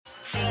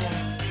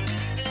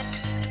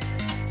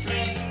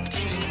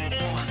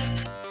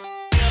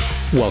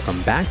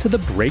Welcome back to The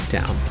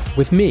Breakdown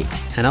with me,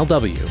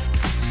 NLW.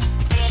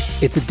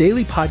 It's a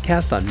daily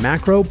podcast on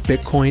macro,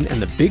 Bitcoin,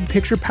 and the big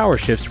picture power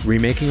shifts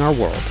remaking our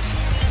world.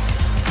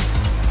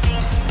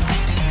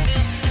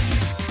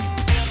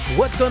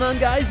 What's going on,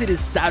 guys? It is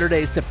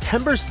Saturday,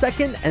 September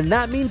 2nd, and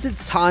that means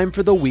it's time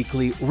for the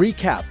weekly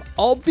recap,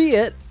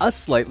 albeit a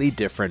slightly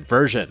different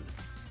version.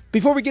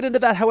 Before we get into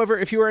that, however,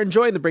 if you are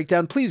enjoying The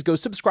Breakdown, please go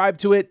subscribe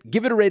to it,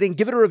 give it a rating,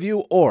 give it a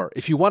review, or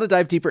if you want to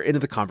dive deeper into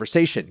the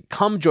conversation,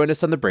 come join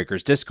us on the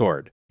Breakers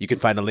Discord. You can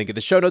find a link in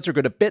the show notes or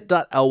go to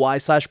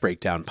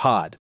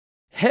bit.ly/breakdownpod.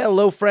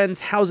 Hello,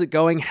 friends. How's it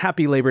going?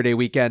 Happy Labor Day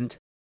weekend.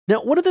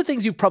 Now, one of the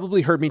things you've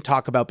probably heard me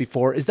talk about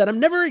before is that I'm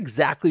never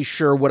exactly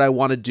sure what I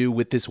want to do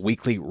with this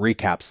weekly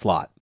recap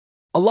slot.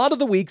 A lot of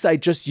the weeks, I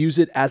just use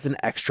it as an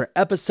extra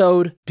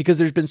episode because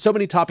there's been so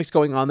many topics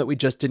going on that we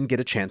just didn't get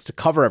a chance to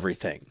cover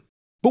everything.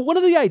 But one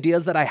of the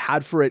ideas that I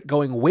had for it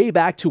going way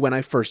back to when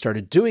I first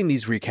started doing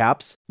these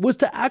recaps was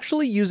to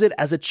actually use it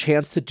as a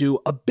chance to do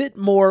a bit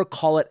more,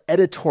 call it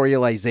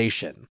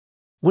editorialization.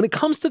 When it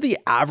comes to the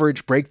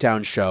average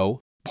breakdown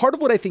show, part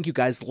of what I think you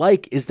guys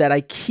like is that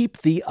I keep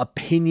the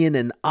opinion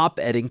and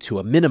op-edding to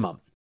a minimum.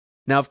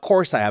 Now, of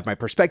course, I have my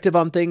perspective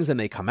on things and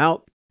they come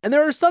out, and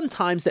there are some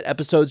times that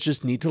episodes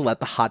just need to let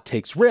the hot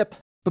takes rip,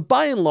 but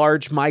by and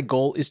large, my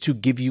goal is to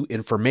give you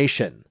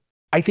information.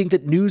 I think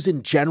that news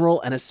in general,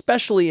 and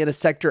especially in a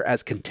sector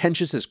as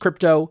contentious as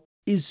crypto,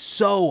 is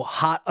so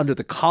hot under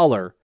the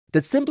collar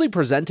that simply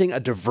presenting a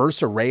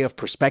diverse array of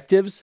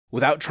perspectives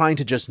without trying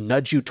to just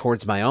nudge you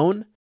towards my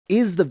own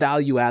is the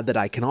value add that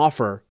I can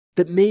offer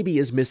that maybe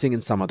is missing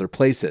in some other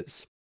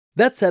places.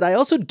 That said, I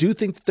also do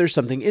think that there's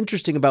something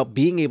interesting about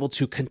being able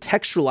to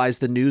contextualize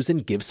the news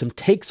and give some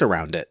takes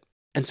around it.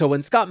 And so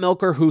when Scott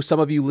Melker, who some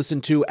of you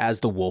listen to as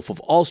the Wolf of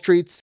All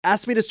Streets,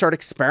 asked me to start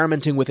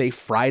experimenting with a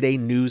Friday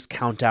news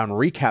countdown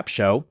recap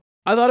show,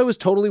 I thought it was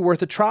totally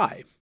worth a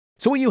try.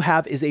 So what you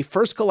have is a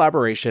first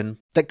collaboration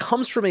that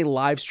comes from a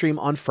live stream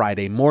on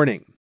Friday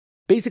morning.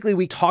 Basically,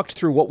 we talked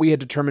through what we had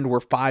determined were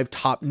 5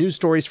 top news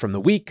stories from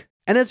the week,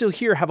 and as you'll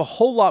hear, have a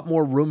whole lot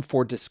more room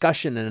for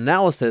discussion and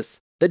analysis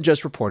than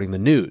just reporting the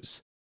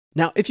news.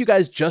 Now, if you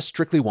guys just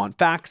strictly want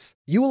facts,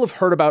 you will have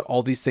heard about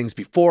all these things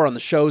before on the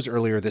shows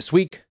earlier this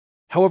week.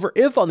 However,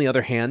 if, on the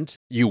other hand,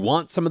 you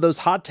want some of those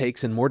hot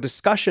takes and more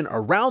discussion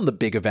around the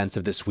big events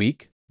of this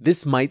week,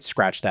 this might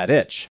scratch that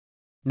itch.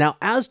 Now,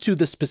 as to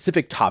the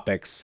specific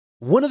topics,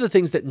 one of the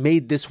things that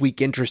made this week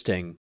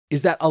interesting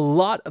is that a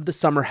lot of the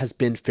summer has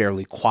been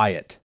fairly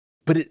quiet,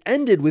 but it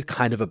ended with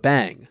kind of a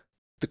bang.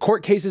 The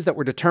court cases that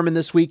were determined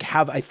this week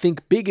have, I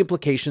think, big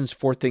implications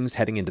for things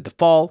heading into the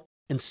fall,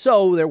 and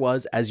so there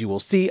was, as you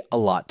will see, a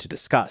lot to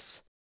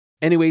discuss.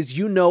 Anyways,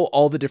 you know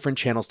all the different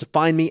channels to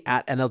find me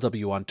at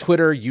NLW on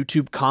Twitter,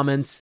 YouTube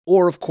comments,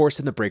 or of course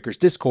in the Breakers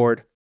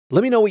Discord.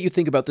 Let me know what you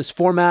think about this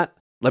format.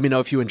 Let me know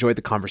if you enjoyed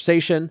the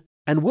conversation,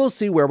 and we'll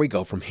see where we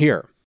go from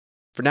here.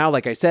 For now,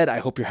 like I said, I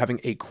hope you're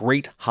having a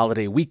great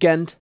holiday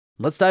weekend.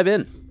 Let's dive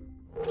in.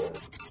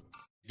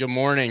 Good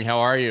morning.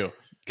 How are you?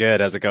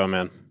 Good. How's it going,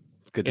 man?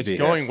 Good to be here.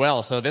 It's going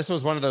well. So this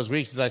was one of those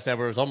weeks, as I said,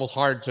 where it was almost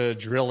hard to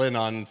drill in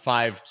on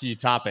 5 key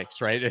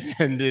topics, right?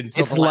 And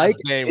until the last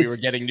day, we were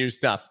getting new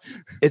stuff.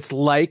 It's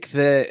like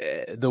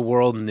the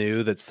world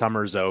knew that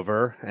summer's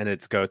over and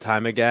it's go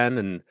time again,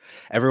 and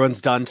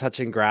everyone's done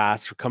touching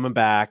grass. We're coming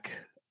back,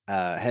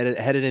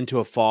 headed into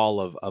a fall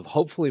of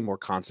hopefully more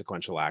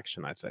consequential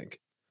action, I think.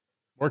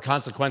 More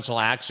consequential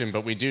action,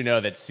 but we do know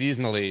that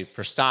seasonally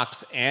for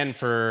stocks and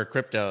for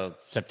crypto,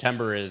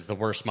 September is the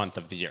worst month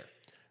of the year.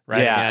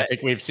 Right. Yeah. I mean, I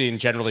think we've seen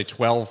generally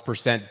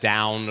 12%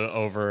 down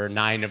over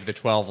 9 of the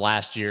 12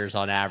 last years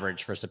on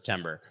average for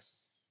September.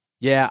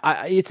 Yeah,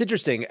 it's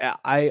interesting.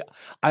 I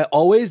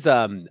always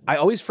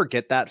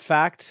forget that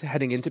fact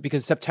heading into,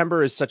 because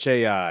September is such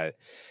a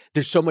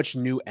there's so much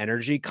new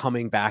energy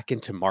coming back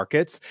into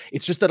markets.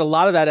 It's just that a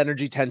lot of that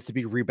energy tends to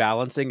be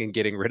rebalancing and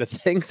getting rid of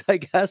things, I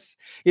guess.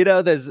 You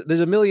know, there's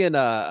a million,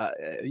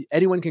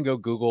 anyone can go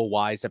Google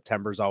why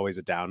September is always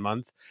a down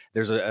month.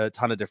 There's a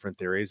ton of different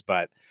theories,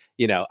 but,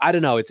 you know, I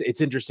don't know.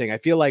 It's interesting. I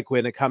feel like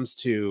when it comes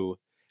to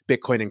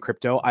Bitcoin and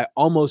crypto, I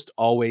almost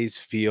always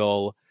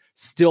feel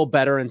still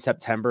better in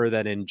September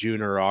than in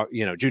June or,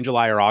 June,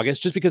 July, or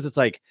August, just because it's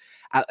like,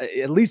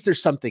 at least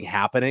there's something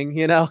happening,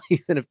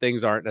 even if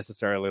things aren't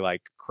necessarily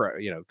like,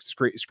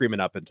 screaming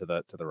up into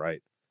the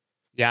right.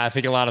 Yeah, I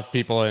think a lot of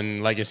people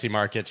in legacy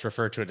markets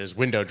refer to it as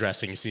window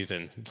dressing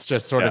season. It's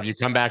just sort of, you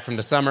come back from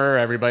the summer,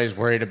 everybody's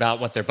worried about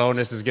what their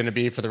bonus is going to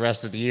be for the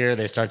rest of the year.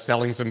 They start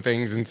selling some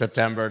things in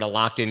September to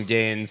lock in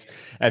gains,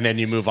 and then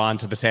you move on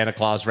to the Santa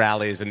Claus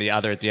rallies and the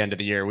other at the end of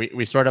the year.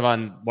 We sort of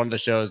on one of the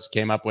shows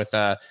came up with,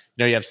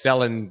 you have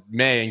sell in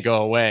May and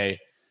go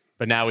away,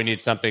 but now we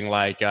need something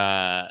like,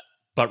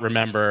 but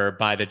remember,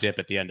 buy the dip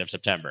at the end of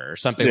September or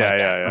something like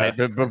that. Right?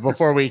 But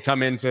before we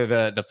come into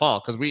the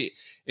fall, because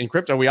in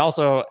crypto, we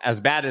also, as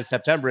bad as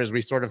September is,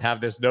 we sort of have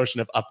this notion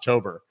of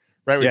October,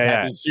 right? We've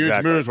had these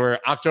huge moves where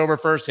October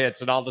 1st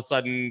hits and all of a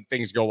sudden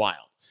things go wild.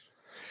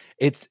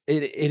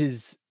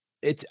 The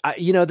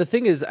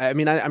thing is, I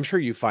mean, I'm sure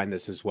you find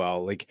this as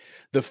well. Like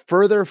the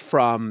further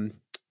from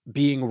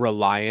being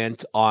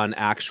reliant on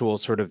actual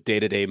sort of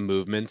day-to-day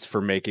movements for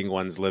making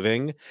one's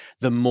living,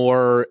 the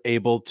more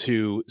able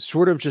to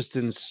sort of just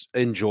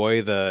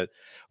enjoy the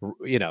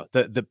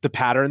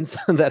patterns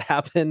that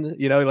happen.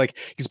 Like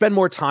you spend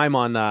more time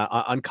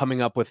on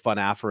coming up with fun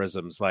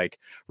aphorisms, like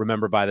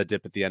remember by the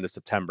dip at the end of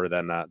September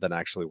than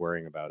actually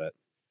worrying about it.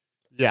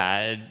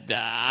 Yeah,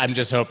 I'm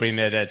just hoping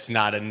that it's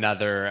not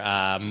another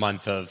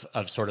month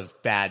of sort of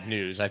bad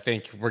news. I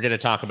think we're going to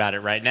talk about it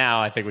right now.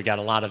 I think we got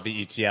a lot of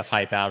the ETF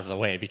hype out of the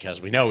way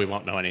because we know we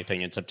won't know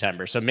anything in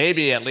September. So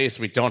maybe at least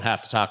we don't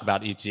have to talk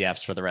about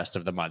ETFs for the rest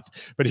of the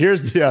month. But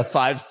here's the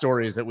 5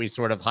 stories that we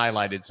sort of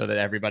highlighted so that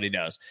everybody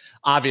knows.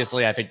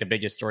 Obviously, I think the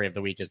biggest story of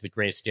the week is the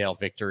Grayscale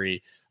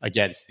victory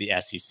against the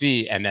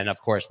SEC. And then,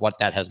 of course, what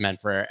that has meant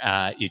for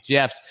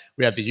ETFs.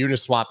 We have the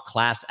Uniswap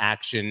class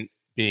action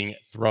being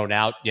thrown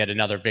out, yet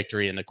another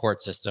victory in the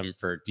court system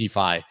for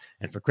DeFi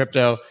and for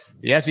crypto.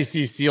 The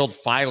SEC sealed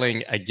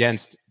filing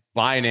against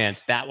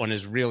Binance. That one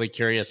is really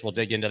curious. We'll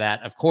dig into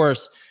that. Of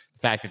course, the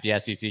fact that the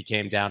SEC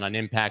came down on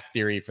impact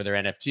theory for their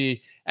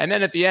NFT. And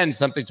then at the end,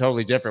 something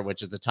totally different,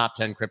 which is the top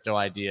 10 crypto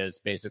ideas.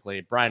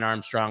 Basically, Brian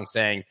Armstrong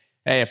saying,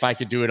 hey, if I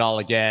could do it all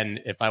again,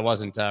 if I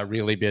wasn't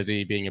really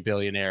busy being a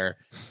billionaire,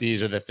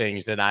 these are the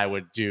things that I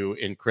would do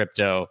in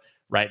crypto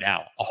right now.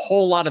 A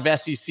whole lot of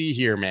SEC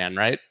here, man,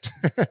 right?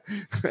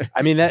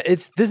 I mean,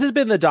 this has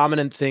been the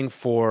dominant thing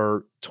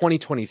for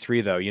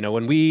 2023, though.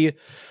 When we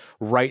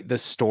write the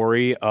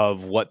story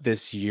of what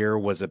this year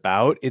was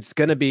about, it's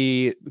going to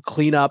be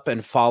clean up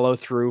and follow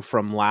through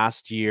from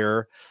last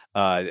year,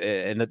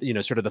 and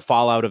sort of the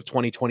fallout of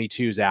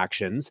 2022's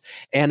actions.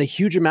 And a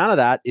huge amount of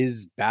that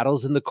is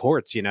battles in the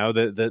courts.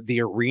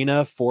 The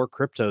arena for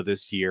crypto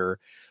this year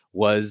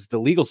was the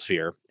legal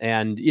sphere.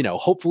 And,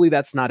 hopefully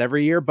that's not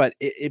every year, but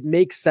it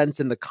makes sense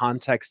in the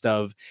context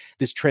of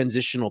this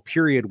transitional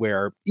period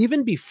where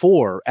even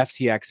before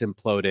FTX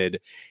imploded,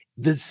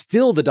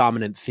 the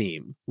dominant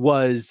theme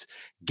was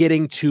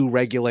getting to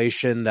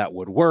regulation that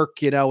would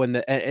work, and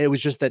it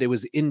was just that it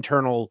was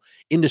internal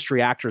industry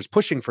actors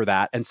pushing for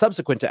that. And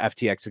subsequent to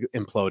FTX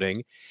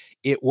imploding,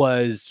 it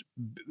was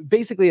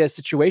basically a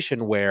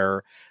situation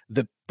where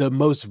the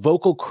most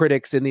vocal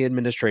critics in the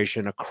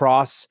administration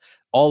across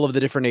all of the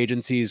different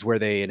agencies where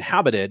they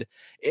inhabited,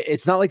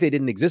 it's not like they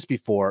didn't exist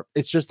before.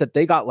 It's just that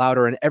they got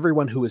louder, and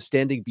everyone who was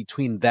standing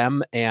between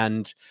them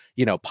and,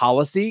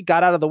 policy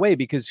got out of the way,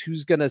 because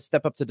who's going to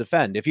step up to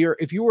defend? If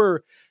you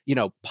were,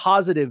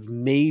 positive,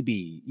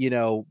 maybe,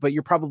 but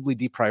you're probably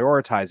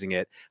deprioritizing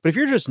it. But if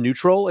you're just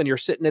neutral and you're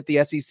sitting at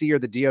the SEC or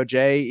the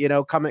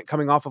DOJ,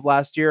 coming off of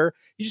last year,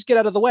 you just get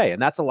out of the way.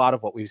 And that's a lot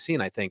of what we've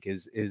seen, I think,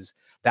 is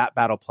that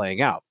battle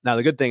playing out. Now,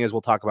 the good thing is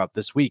we'll talk about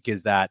this week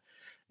is that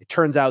it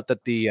turns out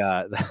that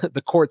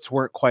the courts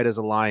weren't quite as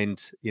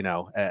aligned,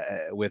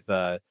 with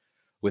the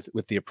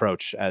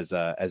approach as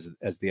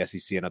the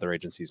SEC and other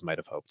agencies might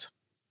have hoped.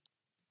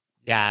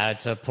 Yeah,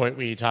 it's a point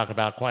we talk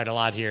about quite a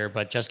lot here,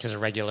 but just because a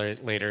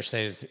regulator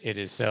says it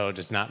is so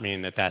does not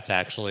mean that that's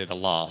actually the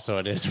law. So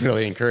it is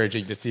really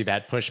encouraging to see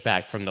that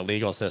pushback from the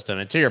legal system.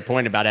 And to your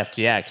point about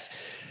FTX,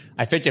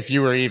 I think if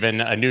you were even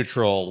a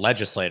neutral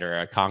legislator,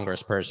 a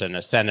congressperson,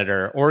 a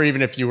senator, or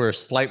even if you were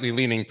slightly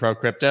leaning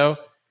pro-crypto,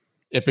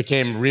 it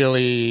became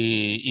really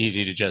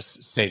easy to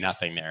just say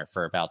nothing there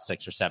for about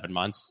 6 or 7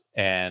 months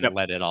and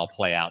let it all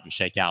play out and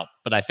shake out.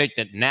 But I think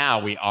that now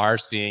we are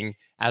seeing,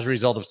 as a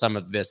result of some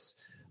of this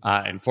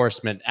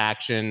enforcement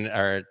action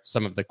or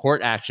some of the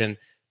court action,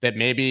 that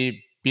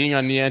maybe being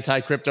on the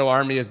anti-crypto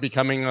army is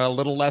becoming a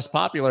little less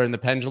popular, and the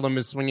pendulum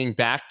is swinging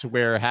back to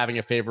where having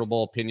a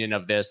favorable opinion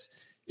of this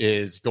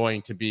is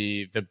going to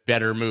be the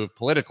better move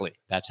politically.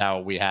 That's how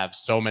we have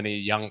so many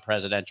young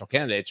presidential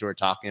candidates who are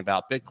talking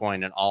about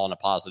Bitcoin and all in a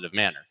positive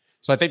manner.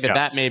 So I think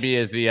that maybe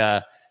is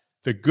the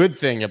good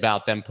thing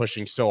about them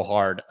pushing so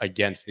hard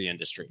against the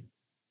industry.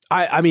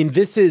 I mean,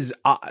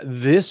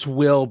 this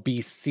will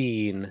be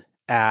seen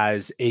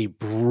as a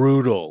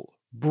brutal,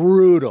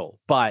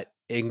 but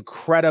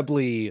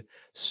incredibly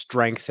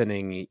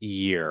strengthening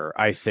year,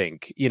 I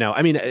think.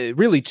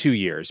 Really 2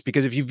 years,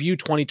 because if you view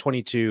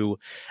 2022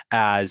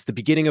 as the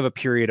beginning of a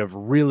period of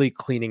really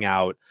cleaning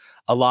out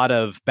a lot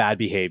of bad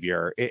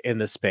behavior in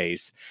the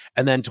space,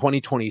 and then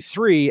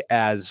 2023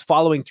 as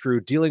following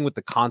through, dealing with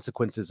the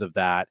consequences of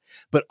that,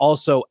 but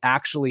also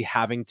actually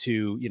having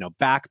to,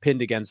 back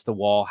pinned against the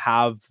wall,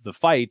 have the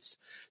fights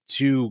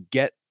to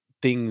get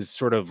things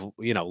sort of,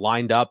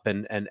 lined up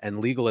and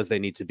legal as they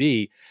need to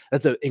be.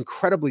 That's an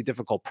incredibly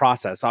difficult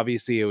process.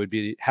 Obviously, it would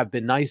have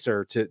been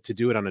nicer to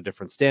do it on a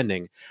different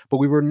standing, but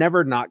we were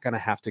never not going to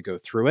have to go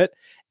through it.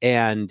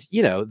 And,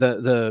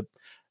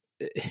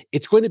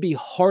 it's going to be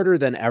harder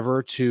than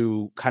ever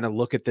to kind of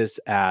look at this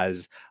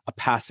as a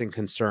passing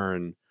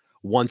concern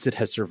once it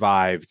has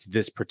survived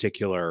this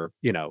particular,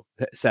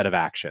 set of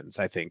actions,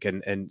 I think.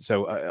 And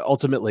so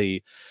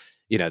ultimately,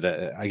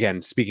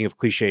 again, speaking of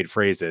cliched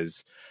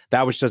phrases,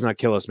 that which does not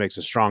kill us makes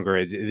us stronger.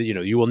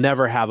 You will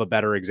never have a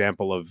better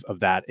example of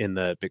that in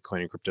the Bitcoin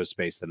and crypto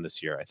space than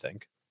this year, I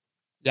think.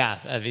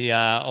 Yeah, the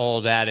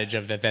old adage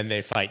of the then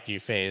they fight you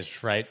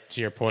phase, right?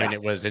 To your point, Yeah.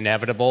 it was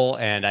inevitable.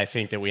 And I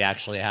think that we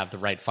actually have the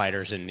right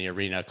fighters in the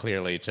arena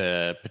clearly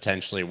to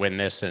potentially win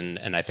this.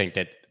 And I think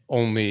that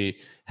only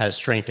has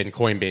strengthened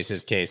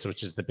Coinbase's case,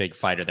 which is the big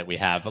fighter that we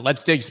have. But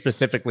let's dig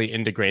specifically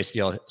into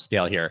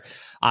Grayscale here.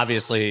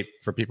 Obviously,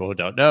 for people who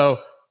don't know,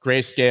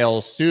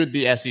 Grayscale sued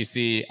the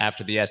SEC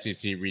after the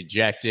SEC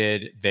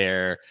rejected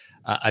their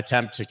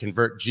attempt to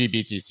convert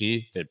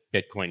GBTC, the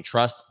Bitcoin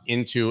Trust,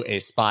 into a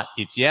spot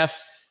ETF.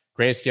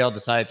 Grayscale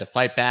decided to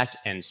fight back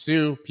and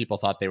sue. People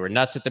thought they were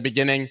nuts at the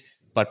beginning,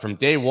 but from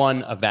day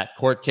one of that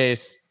court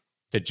case,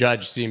 the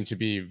judge seemed to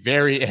be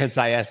very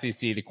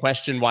anti-SEC to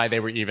question why they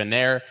were even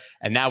there.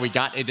 And now we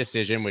got a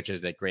decision, which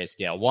is that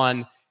Grayscale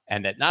won,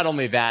 and that not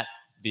only that,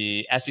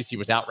 the SEC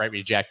was outright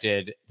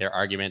rejected. Their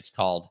arguments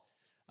called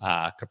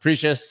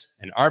capricious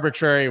and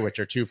arbitrary, which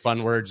are two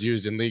fun words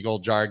used in legal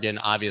jargon,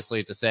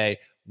 obviously, to say,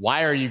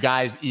 why are you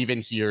guys even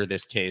here?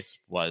 This case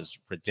was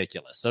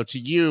ridiculous. So to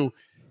you,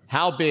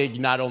 how big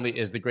not only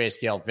is the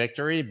Grayscale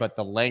victory, but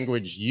the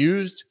language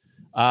used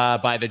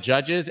by the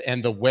judges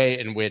and the way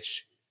in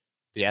which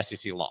the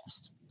SEC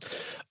lost?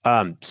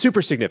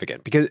 Super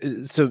significant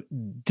because so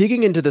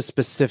digging into the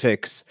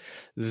specifics,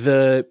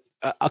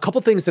 a couple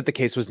things that the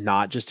case was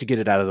not, just to get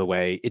it out of the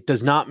way. It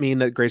does not mean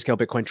that Grayscale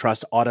Bitcoin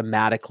Trust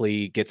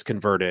automatically gets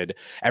converted.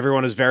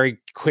 Everyone is very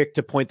quick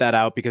to point that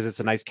out because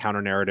it's a nice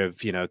counter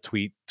narrative,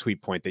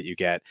 tweet point that you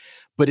get.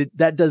 But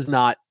that does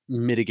not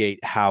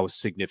mitigate how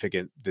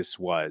significant this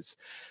was.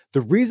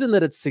 The reason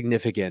that it's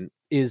significant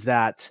is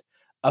that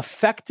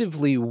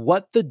effectively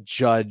what the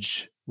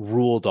judge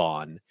ruled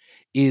on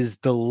is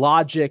the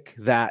logic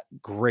that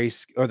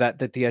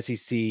that the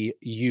SEC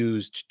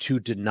used to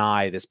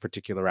deny this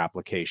particular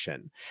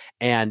application.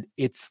 And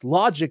it's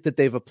logic that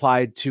they've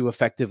applied to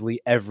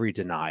effectively every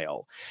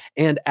denial.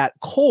 And at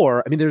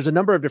core, I mean, there's a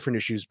number of different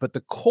issues, but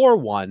the core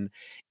one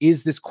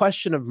is this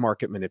question of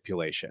market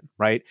manipulation,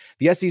 right?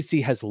 The SEC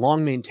has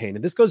long maintained,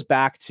 and this goes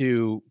back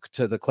to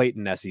the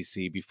Clayton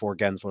SEC before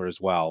Gensler as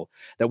well,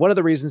 that one of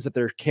the reasons that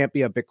there can't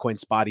be a Bitcoin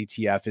spot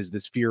ETF is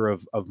this fear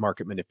of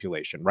market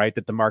manipulation, right?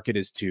 That the market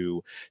is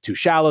too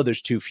shallow. There's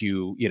too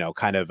few,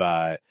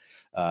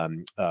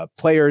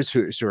 players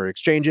who are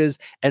exchanges,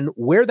 and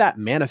where that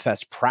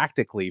manifests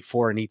practically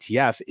for an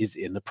ETF is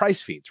in the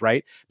price feeds,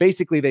 right?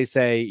 Basically, they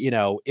say,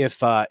 if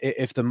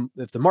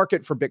the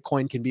market for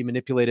Bitcoin can be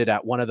manipulated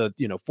at one of the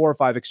 4 or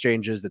 5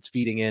 exchanges that's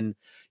feeding in,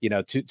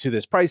 to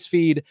this price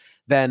feed,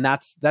 then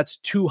that's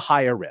too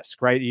high a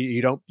risk, right?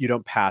 You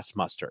don't pass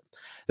muster.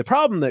 The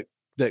problem that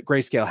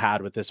Grayscale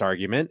had with this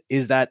argument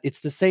is that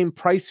it's the same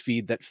price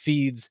feed that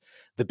feeds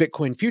the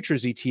Bitcoin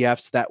futures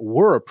ETFs that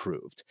were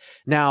approved.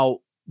 Now,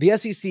 the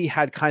SEC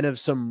had kind of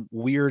some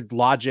weird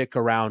logic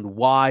around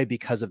why,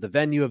 because of the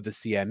venue of the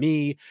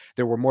CME,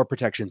 there were more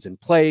protections in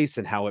place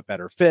and how it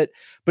better fit.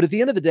 But at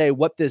the end of the day,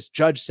 what this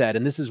judge said,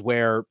 and this is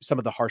where some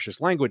of the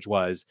harshest language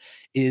was,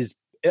 is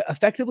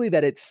effectively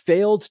that it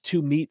failed to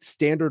meet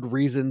standard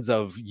reasons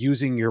of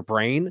using your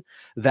brain,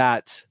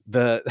 that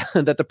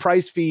the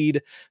price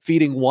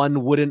feeding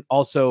one wouldn't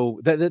also,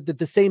 that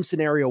the same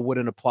scenario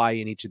wouldn't apply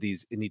in each of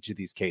these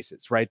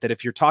cases, right? That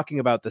if you're talking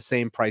about the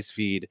same price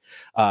feed,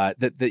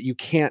 that you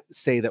can't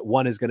say that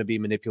one is going to be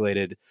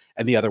manipulated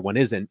and the other one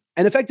isn't.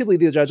 And effectively,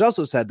 the judge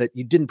also said that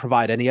you didn't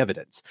provide any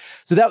evidence.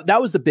 So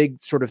that was the big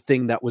sort of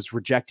thing that was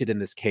rejected in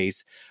this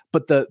case.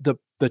 But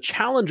the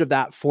challenge of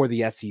that for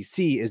the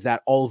SEC is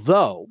that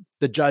although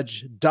the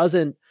judge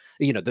doesn't,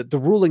 the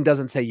ruling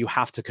doesn't say you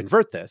have to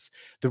convert this,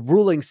 the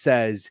ruling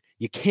says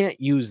you can't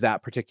use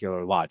that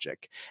particular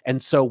logic.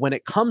 And so when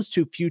it comes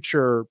to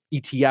future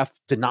ETF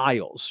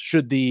denials,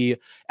 should the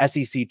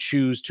SEC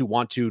choose to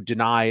want to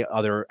deny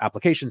other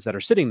applications that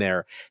are sitting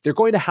there, they're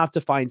going to have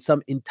to find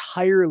some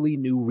entirely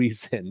new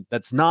reason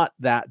that's not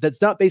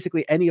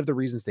basically any of the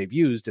reasons they've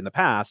used in the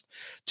past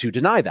to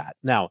deny that.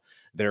 Now,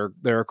 they're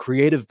a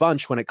creative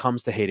bunch when it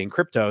comes to hating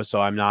crypto, so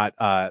I'm not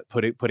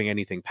putting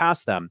anything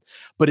past them.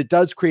 But it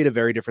does create a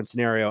very different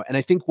scenario. And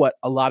I think what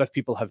a lot of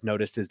people have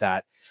noticed is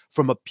that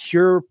from a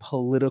pure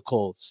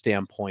political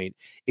standpoint,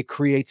 it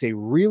creates a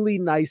really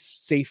nice,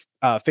 safe,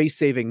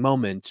 face-saving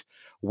moment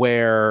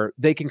where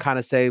they can kind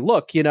of say,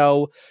 look,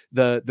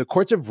 the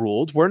courts have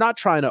ruled. We're not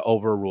trying to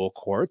overrule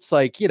courts.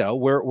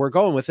 We're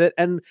going with it.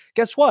 And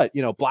guess what?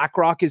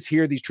 BlackRock is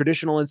here. These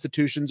traditional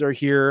institutions are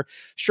here.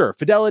 Sure,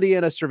 Fidelity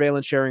and a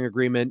surveillance sharing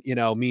agreement,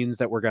 means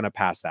that we're going to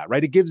pass that,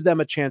 right? It gives them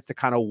a chance to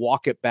kind of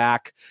walk it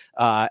back.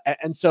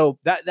 And so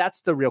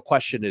that's the real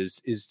question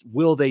is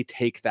will they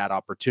take that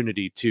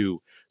opportunity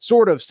to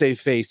sort of save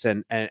face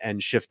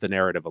and shift the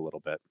narrative a little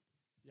bit?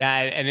 Yeah,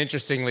 and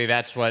interestingly,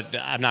 that's what,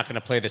 I'm not going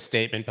to play the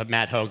statement, but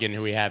Matt Hogan,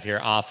 who we have here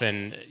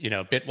often,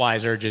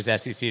 Bitwise urges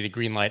SEC to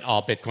greenlight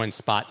all Bitcoin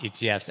spot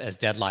ETFs as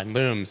deadline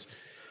looms.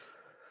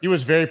 He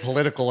was very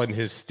political in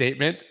his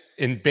statement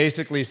in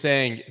basically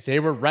saying they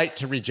were right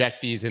to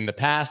reject these in the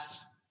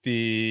past.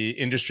 The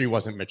industry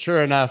wasn't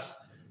mature enough.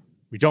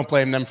 We don't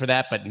blame them for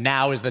that, but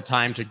now is the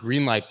time to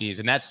greenlight these.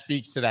 And that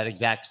speaks to that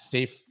exact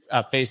safe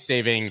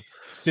face-saving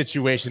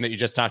situation that you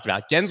just talked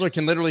about. Gensler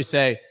can literally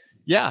say,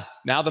 yeah,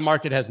 now the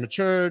market has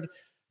matured.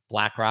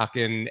 BlackRock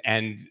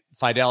and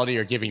Fidelity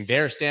are giving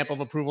their stamp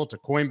of approval to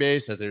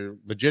Coinbase as a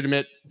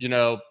legitimate,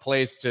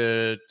 place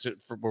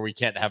for where we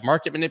can't have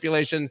market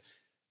manipulation.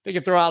 They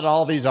can throw out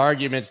all these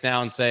arguments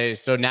now and say,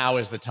 so now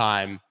is the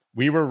time.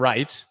 We were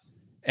right.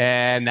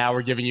 And now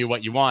we're giving you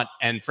what you want.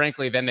 And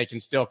frankly, then they can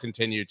still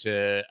continue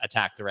to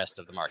attack the rest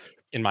of the market,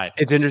 in my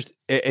opinion.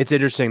 It's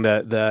interesting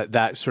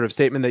that sort of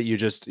statement that you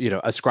just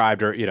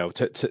ascribed or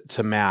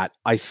to Matt.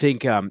 I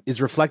think is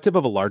reflective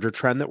of a larger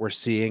trend that we're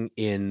seeing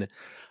in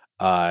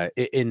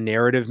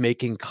narrative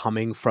making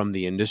coming from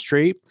the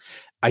industry.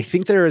 I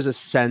think there is a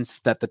sense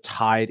that the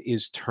tide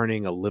is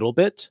turning a little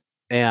bit,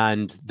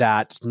 and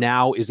that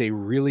now is a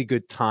really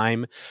good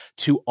time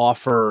to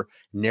offer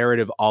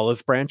narrative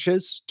olive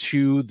branches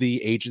to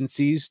the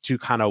agencies to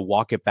kind of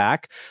walk it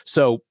back.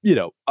 So,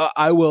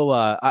 I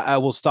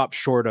will stop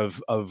short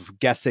of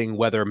guessing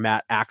whether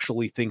Matt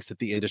actually thinks that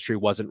the industry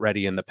wasn't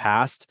ready in the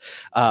past.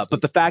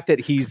 But the fact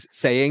that he's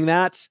saying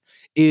that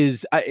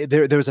is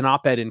there was an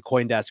op-ed in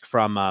CoinDesk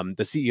from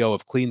the CEO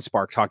of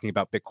CleanSpark talking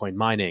about Bitcoin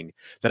mining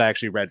that I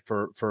actually read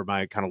for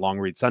my kind of long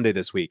read Sunday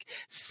this week.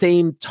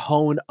 Same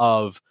tone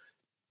of,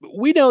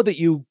 we know that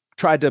you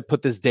tried to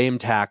put this Dame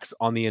tax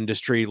on the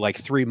industry like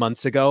 3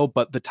 months ago,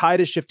 but the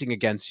tide is shifting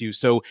against you.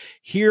 So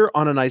here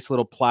on a nice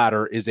little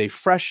platter is a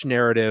fresh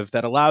narrative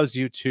that allows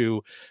you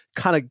to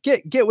kind of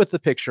get with the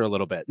picture a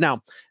little bit.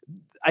 Now,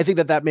 I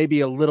think that may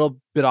be a little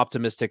bit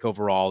optimistic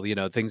overall.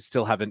 Things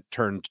still haven't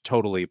turned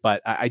totally,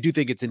 but I do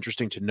think it's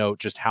interesting to note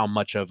just how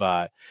much of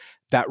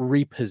that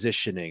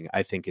repositioning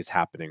I think is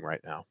happening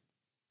right now.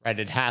 Right.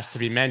 It has to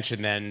be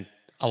mentioned then.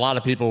 A lot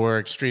of people were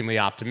extremely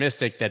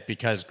optimistic that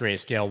because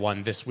Grayscale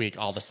won this week,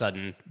 all of a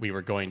sudden we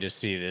were going to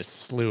see this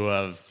slew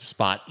of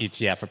spot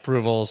ETF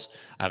approvals.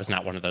 I was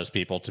not one of those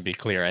people, to be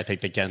clear. I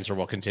think that Gensler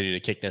will continue to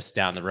kick this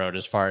down the road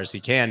as far as he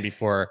can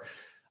before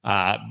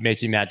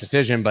making that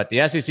decision. But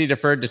the SEC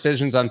deferred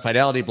decisions on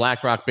Fidelity,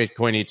 BlackRock,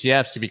 Bitcoin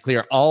ETFs. To be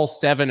clear, all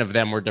 7 of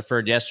them were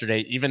deferred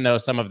yesterday, even though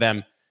some of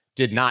them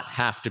did not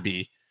have to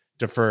be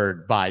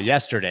deferred by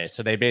yesterday.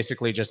 So they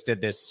basically just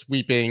did this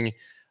sweeping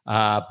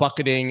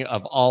bucketing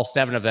of all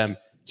 7 of them.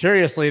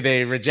 Curiously,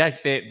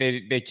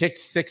 they kicked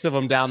 6 of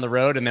them down the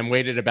road and then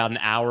waited about an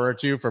hour or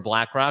two for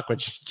BlackRock,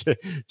 which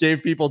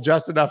gave people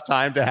just enough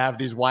time to have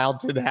these wild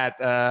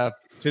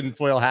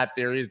tinfoil hat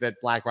theories that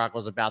BlackRock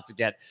was about to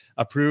get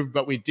approved.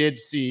 But we did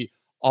see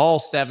all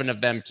 7 of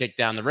them kicked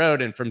down the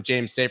road. And from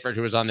James Seyfert,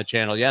 who was on the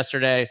channel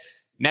yesterday,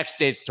 next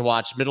dates to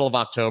watch, middle of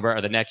October,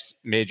 are the next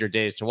major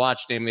days to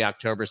watch, namely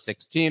October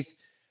 16th.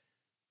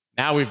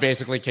 Now we've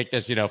basically kicked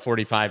this,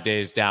 45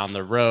 days down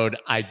the road.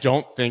 I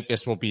don't think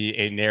this will be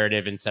a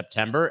narrative in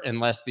September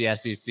unless the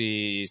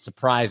SEC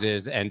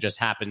surprises and just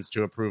happens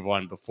to approve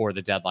one before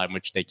the deadline,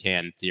 which they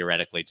can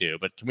theoretically do.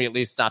 But can we at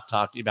least stop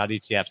talking about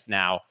ETFs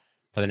now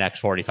for the next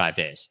 45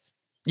 days?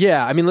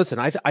 Yeah, I mean, listen,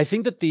 I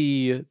think that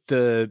the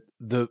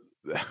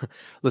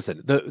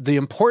listen, the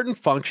important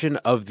function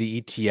of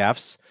the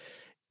ETFs,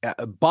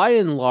 by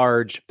and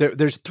large,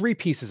 there's 3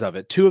 pieces of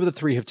it. 2 of the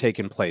 3 have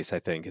taken place, I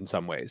think, in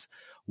some ways.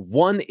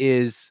 One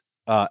is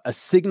a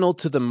signal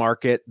to the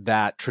market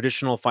that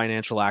traditional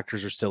financial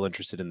actors are still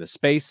interested in this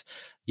space.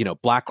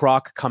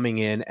 BlackRock coming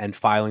in and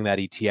filing that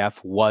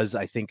ETF was,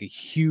 I think, a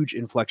huge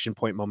inflection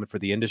point moment for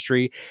the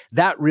industry.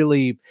 That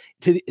really,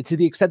 to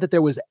the extent that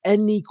there was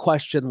any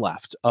question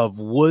left of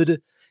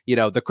would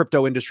the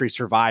crypto industry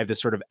survive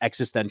this sort of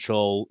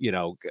existential,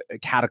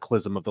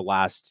 cataclysm of the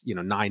last,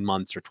 9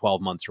 months or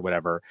 12 months or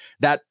whatever,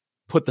 that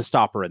put the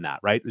stopper in that,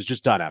 right? It was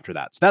just done after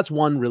that. So that's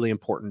one really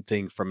important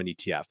thing from an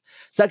ETF.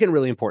 Second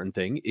really important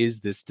thing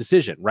is this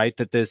decision, right?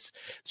 That this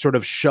sort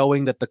of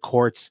showing that the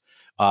courts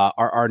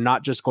are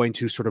not just going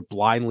to sort of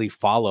blindly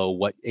follow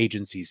what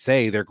agencies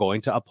say, they're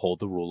going to uphold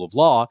the rule of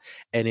law.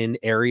 And in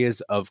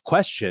areas of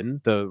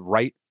question, the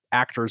right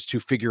actors to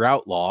figure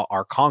out law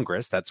are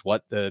Congress. That's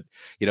what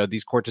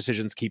these court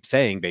decisions keep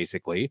saying,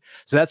 basically.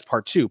 So that's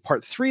part 2.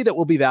 Part 3 that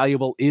will be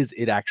valuable is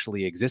it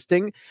actually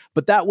existing,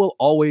 but that will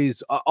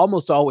always,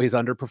 almost always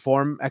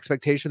underperform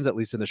expectations, at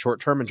least in the short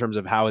term, in terms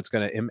of how it's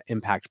going to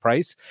impact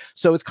price.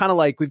 So it's kind of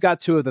like we've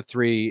got 2 of the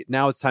 3.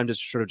 Now it's time to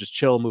sort of just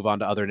chill, move on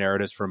to other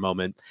narratives for a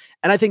moment.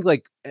 And I think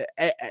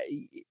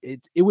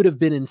it would have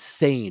been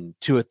insane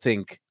to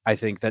think,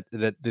 that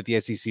the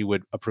SEC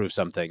would approve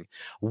something.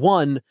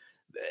 One,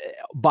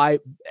 by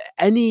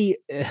anything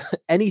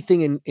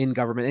in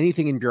government,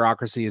 anything in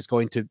bureaucracy is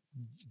going to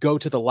go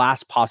to the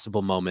last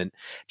possible moment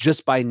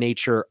just by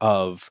nature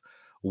of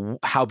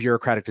how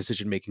bureaucratic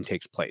decision making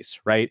takes place,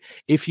 right?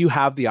 If you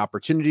have the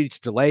opportunity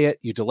to delay it,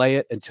 you delay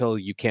it until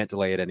you can't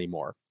delay it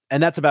anymore.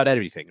 And that's about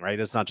everything, right?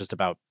 It's not just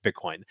about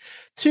Bitcoin.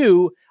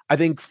 2, I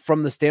think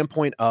from the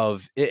standpoint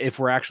of if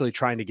we're actually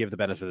trying to give the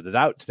benefit of the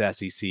doubt to the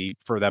SEC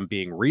for them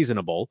being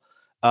reasonable,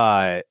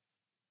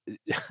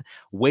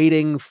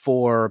 waiting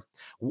for,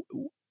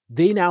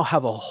 they now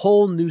have a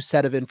whole new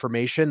set of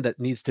information that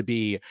needs to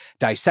be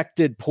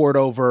dissected, poured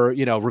over,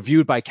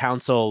 reviewed by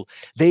counsel.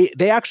 They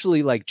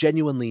actually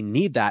genuinely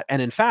need that. And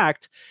in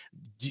fact,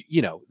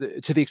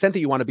 to the extent that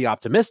you want to be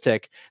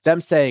optimistic,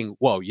 them saying,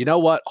 whoa, you know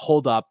what?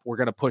 Hold up. We're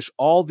going to push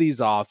all these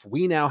off.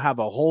 We now have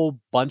a whole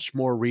bunch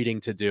more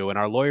reading to do and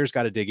our lawyers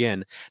got to dig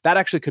in. That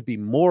actually could be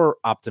more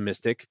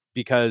optimistic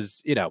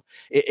because,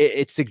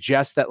 it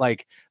suggests that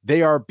like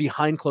they are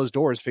behind closed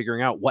doors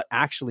figuring out what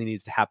actually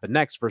needs to happen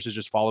next versus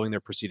just following their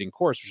preceding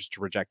course, which is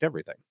to reject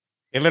everything.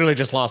 It literally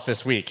just lost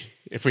this week.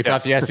 If we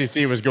thought the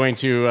SEC was going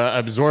to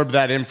absorb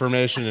that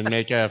information and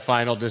make a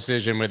final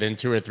decision within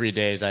 2 or 3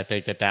 days, I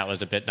think that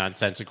was a bit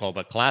nonsensical,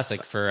 but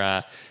classic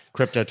for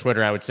crypto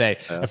Twitter, I would say.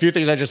 A few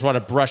things I just want to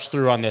brush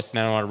through on this, and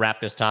then I want to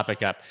wrap this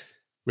topic up.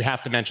 We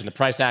have to mention the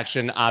price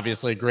action,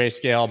 obviously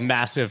Grayscale,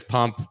 massive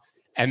pump,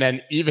 and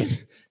then even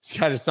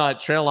kind of saw it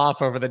trail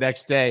off over the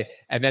next day.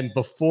 And then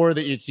before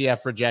the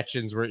ETF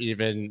rejections were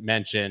even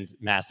mentioned,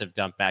 massive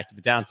dump back to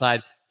the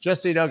downside.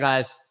 Just so you know,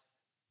 guys,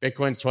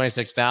 Bitcoin's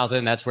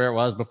 26,000. That's where it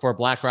was before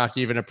BlackRock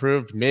even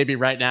approved. Maybe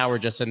right now we're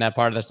just in that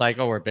part of the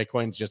cycle where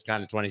Bitcoin's just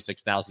kind of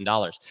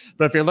 $26,000.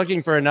 But if you're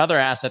looking for another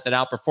asset that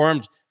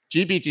outperformed,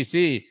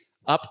 GBTC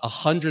up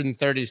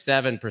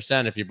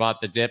 137% if you bought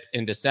the dip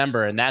in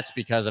December. And that's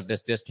because of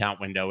this discount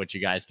window, which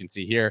you guys can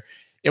see here.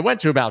 It went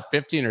to about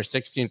 15 or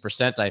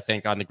 16%, I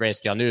think, on the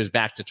Grayscale News,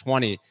 back to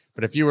 20.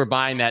 But if you were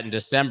buying that in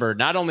December,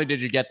 not only did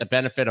you get the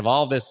benefit of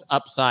all this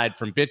upside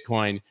from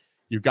Bitcoin,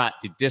 you got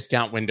the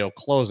discount window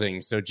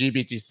closing. So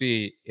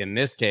GBTC, in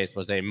this case,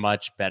 was a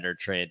much better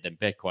trade than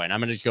Bitcoin. I'm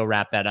going to just go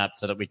wrap that up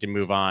so that we can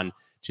move on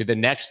to the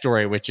next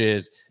story, which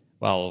is,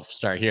 well, we'll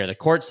start here. The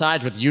court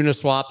sides with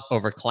Uniswap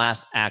over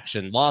class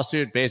action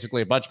lawsuit.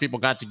 Basically, a bunch of people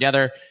got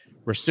together.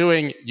 We're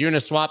suing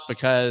Uniswap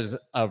because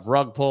of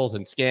rug pulls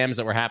and scams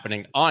that were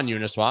happening on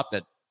Uniswap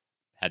that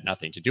had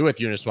nothing to do with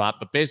Uniswap,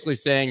 but basically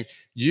saying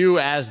you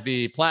as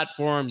the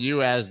platform,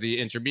 you as the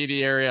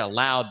intermediary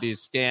allowed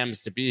these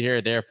scams to be here,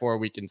 therefore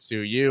we can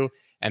sue you.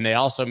 And they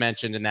also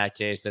mentioned in that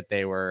case that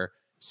they were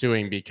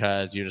suing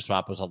because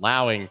Uniswap was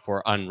allowing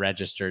for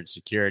unregistered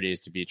securities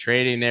to be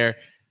trading there.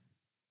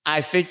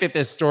 I think that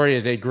this story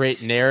is a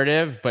great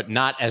narrative, but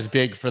not as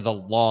big for the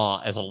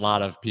law as a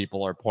lot of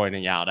people are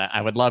pointing out.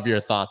 I would love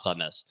your thoughts on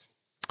this.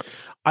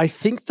 I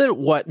think that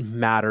what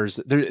matters,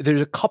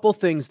 there's a couple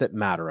things that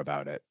matter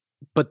about it.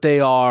 But they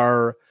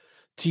are,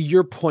 to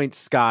your point,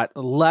 Scott,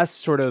 less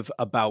sort of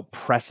about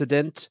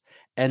precedent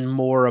and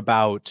more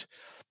about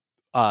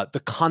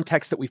the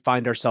context that we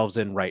find ourselves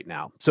in right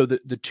now. So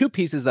the two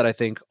pieces that I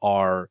think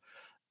are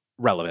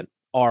relevant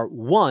are,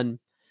 one,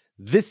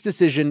 this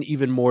decision,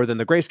 even more than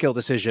the Grayscale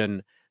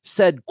decision,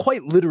 said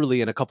quite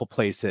literally in a couple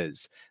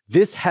places,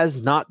 this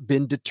has not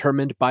been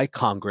determined by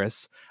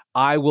Congress.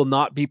 I will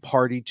not be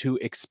party to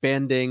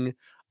expanding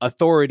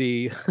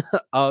authority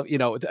of,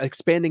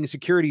 expanding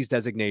securities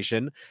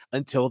designation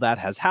until that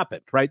has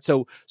happened, right?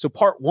 So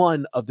part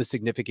one of the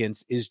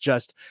significance is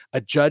just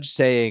a judge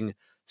saying,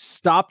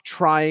 stop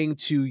trying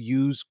to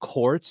use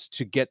courts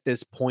to get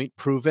this point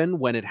proven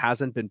when it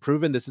hasn't been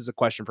proven. This is a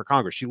question for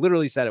Congress. She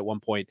literally said at one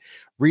point,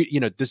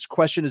 this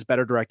question is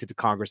better directed to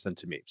Congress than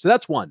to me. So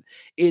that's one.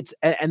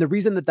 And the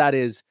reason that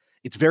is,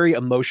 it's very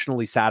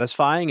emotionally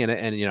satisfying, and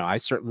I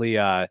certainly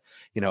had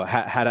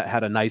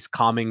a nice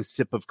calming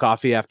sip of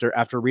coffee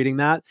after reading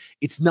that.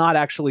 It's not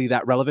actually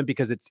that relevant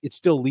because it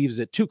still leaves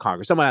it to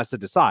Congress. Someone has to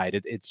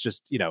decide. It's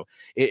just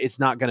it's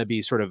not going to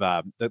be sort of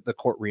the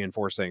court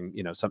reinforcing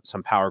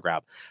some power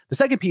grab. The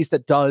second piece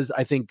that does,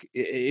 I think,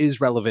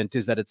 is relevant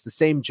is that it's the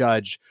same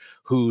judge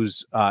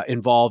who's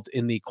involved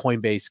in the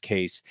Coinbase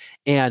case,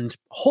 and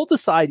hold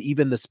aside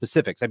even the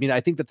specifics. I mean, I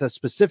think that the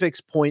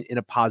specifics point in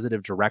a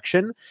positive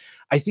direction.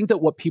 I think that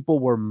what people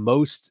were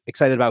most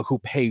excited about, who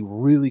pay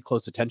really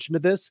close attention to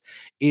this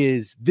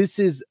is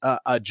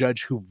a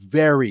judge who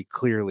very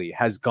clearly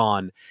has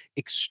gone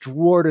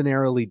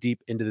extraordinarily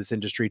deep into this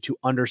industry to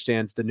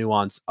understand the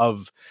nuance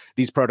of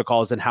these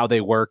protocols and how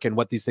they work and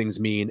what these things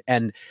mean.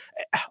 And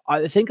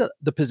I think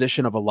the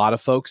position of a lot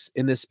of folks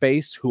in this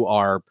space who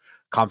are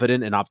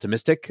confident and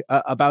optimistic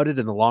about it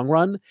in the long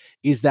run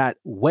is that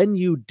when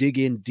you dig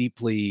in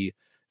deeply,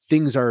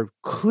 things are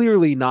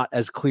clearly not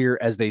as clear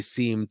as they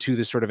seem to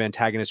the sort of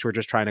antagonists who are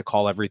just trying to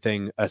call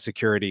everything a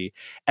security.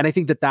 And I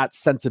think that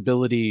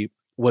sensibility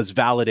was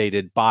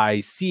validated by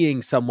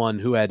seeing someone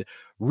who had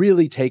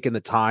really taken the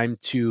time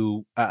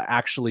to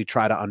actually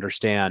try to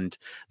understand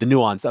the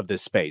nuance of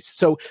this space.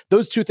 So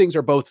those two things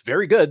are both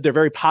very good. They're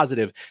very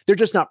positive. They're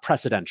just not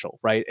precedential,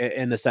 right?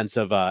 In the sense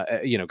of,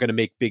 going to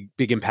make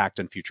big impact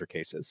on future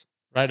cases.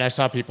 Right. I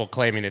saw people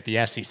claiming that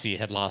the SEC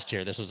had lost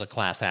here. This was a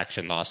class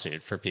action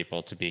lawsuit, for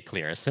people to be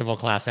clear. A civil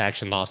class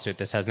action lawsuit.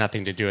 This has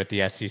nothing to do with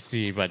the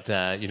SEC, but,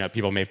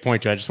 people may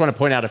point to it. I just want to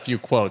point out a few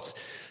quotes.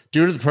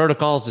 Due to the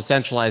protocol's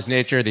decentralized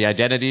nature, the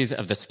identities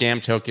of the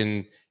scam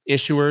token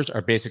issuers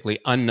are basically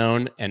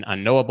unknown and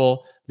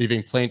unknowable,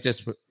 leaving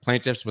plaintiffs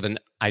with an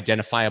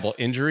identifiable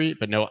injury,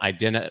 but no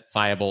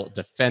identifiable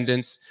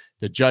defendants.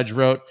 The judge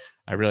wrote,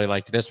 I really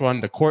liked this one.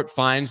 The court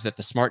finds that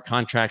the smart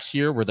contracts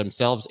here were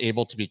themselves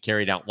able to be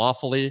carried out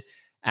lawfully,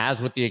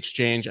 as with the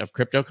exchange of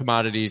crypto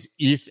commodities,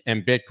 ETH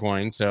and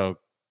Bitcoin. So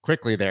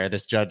quickly there,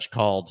 this judge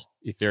called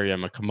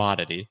Ethereum a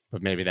commodity,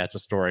 but maybe that's a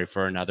story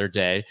for another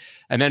day.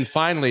 And then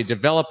finally,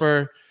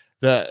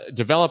 the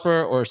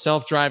developer or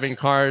self-driving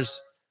cars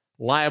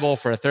liable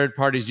for a third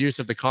party's use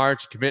of the car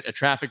to commit a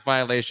traffic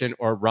violation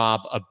or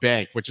rob a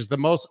bank, which is the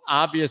most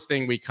obvious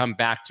thing we come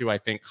back to, I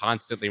think,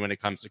 constantly when it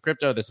comes to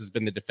crypto. This has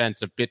been the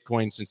defense of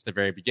Bitcoin since the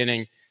very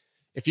beginning.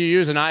 If you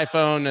use an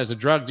iPhone as a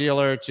drug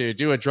dealer to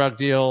do a drug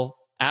deal,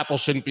 Apple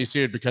shouldn't be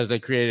sued because they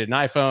created an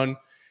iPhone.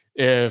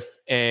 If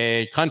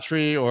a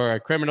country or a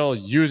criminal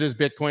uses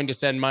Bitcoin to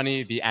send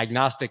money, the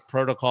agnostic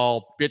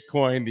protocol,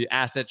 Bitcoin, the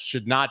asset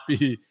should not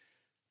be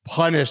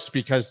punished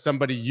because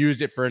somebody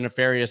used it for a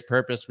nefarious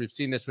purpose. We've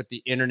seen this with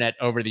the internet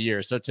over the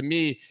years. So to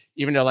me,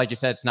 even though, like you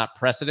said, it's not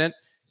precedent,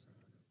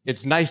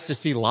 it's nice to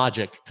see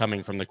logic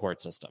coming from the court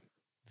system.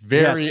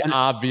 Very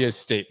obvious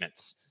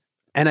statements.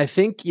 And I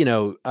think,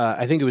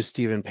 I think it was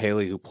Stephen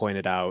Paley who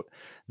pointed out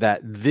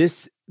that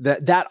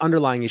that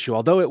underlying issue,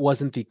 although it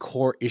wasn't the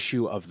core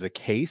issue of the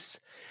case,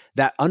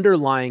 that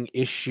underlying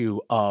issue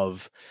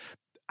of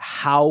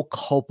how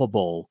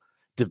culpable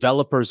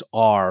developers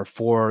are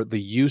for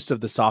the use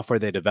of the software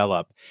they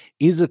develop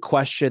is a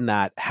question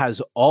that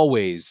has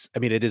always,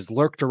 it has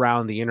lurked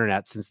around the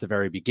internet since the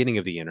very beginning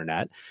of the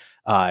internet.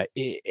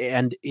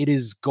 And it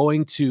is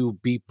going to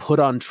be put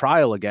on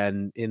trial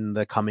again in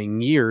the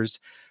coming years,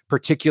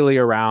 particularly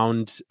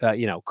around,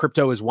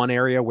 crypto is one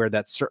area where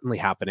that's certainly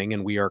happening.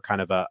 And we are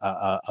kind of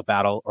a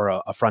battle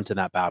or a front in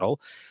that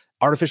battle.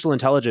 Artificial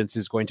intelligence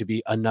is going to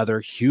be another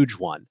huge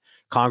one.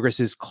 Congress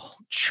is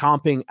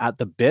chomping at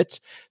the bit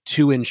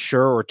to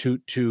ensure or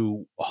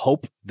to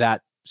hope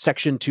that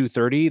Section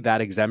 230, that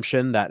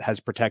exemption that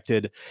has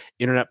protected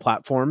internet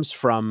platforms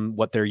from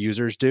what their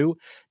users do,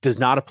 does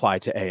not apply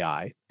to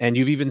AI. And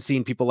you've even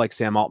seen people like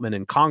Sam Altman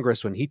in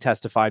Congress, when he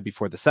testified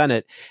before the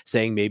Senate,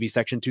 saying maybe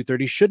Section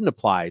 230 shouldn't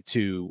apply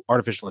to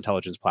artificial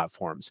intelligence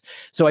platforms.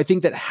 So I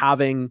think that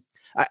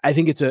I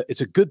think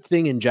it's a good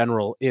thing in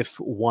general if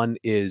one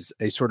is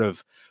a sort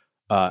of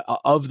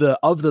of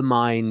the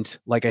mind,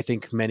 like I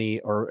think many,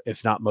 or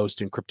if not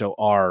most in crypto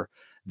are,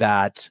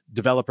 that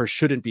developers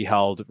shouldn't be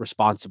held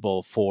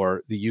responsible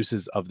for the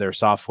uses of their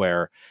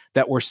software,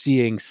 that we're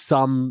seeing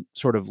some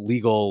sort of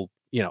legal,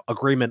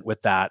 agreement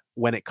with that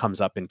when it comes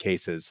up in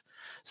cases.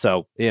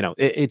 So,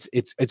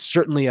 it's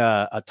certainly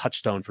a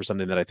touchstone for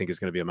something that I think is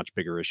going to be a much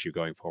bigger issue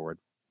going forward.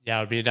 Yeah,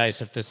 it would be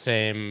nice if the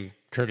same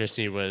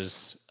courtesy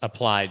was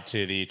applied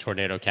to the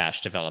Tornado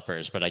Cash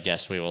developers, but I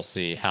guess we will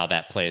see how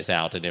that plays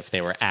out and if they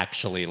were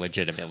actually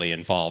legitimately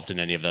involved in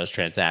any of those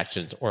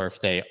transactions, or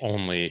if they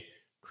only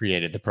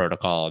created the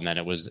protocol and then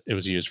it was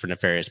used for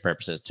nefarious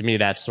purposes. To me,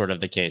 that's sort of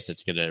the case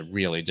that's going to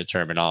really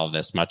determine all of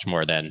this, much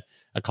more than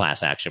a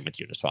class action with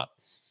Uniswap.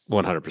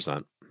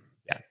 100%.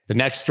 Yeah. The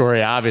next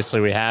story, obviously,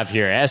 we have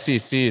here: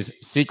 SEC's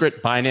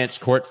secret Binance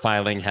court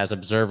filing has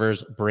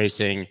observers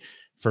bracing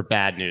for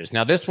bad news.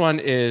 Now, this one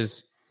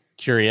is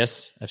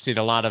curious. I've seen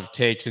a lot of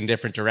takes in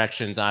different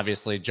directions.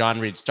 Obviously, John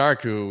Reed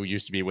Stark, who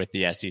used to be with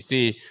the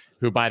SEC,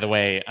 who, by the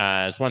way,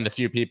 is one of the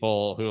few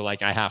people who, I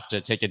have to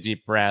take a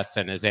deep breath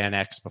and a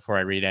Xanax before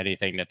I read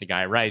anything that the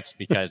guy writes,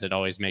 because it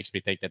always makes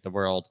me think that the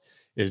world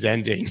is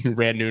ending.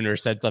 Rand Nooner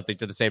said something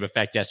to the same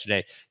effect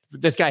yesterday.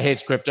 This guy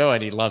hates crypto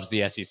and he loves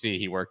the SEC.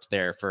 He worked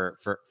there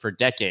for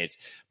decades.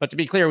 But to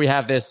be clear, we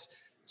have this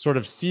sort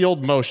of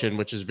sealed motion,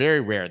 which is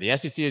very rare. The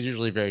SEC is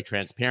usually very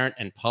transparent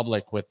and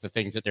public with the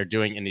things that they're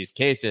doing in these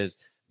cases.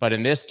 But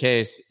in this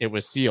case, it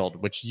was sealed,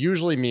 which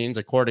usually means,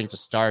 according to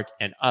Stark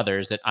and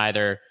others, that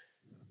either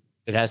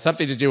it has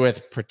something to do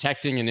with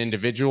protecting an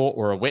individual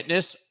or a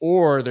witness,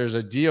 or there's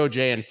a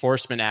DOJ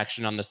enforcement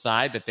action on the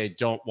side that they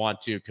don't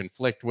want to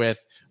conflict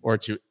with or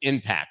to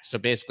impact. So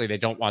basically, they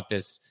don't want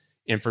this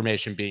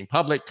information being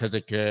public because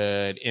it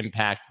could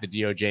impact the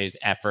DOJ's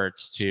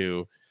efforts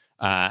to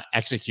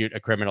execute a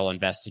criminal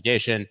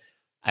investigation.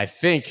 I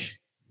think if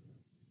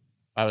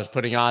I was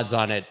putting odds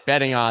on it,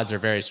 betting odds are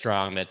very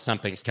strong that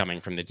something's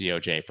coming from the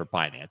DOJ for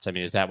Binance.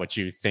 Is that what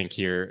you think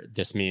here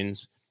this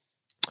means?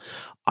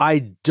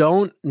 I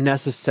don't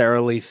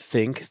necessarily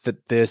think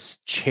that this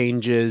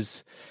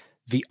changes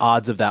the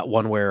odds of that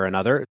one way or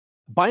another.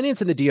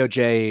 Binance and the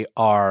DOJ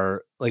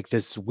are like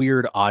this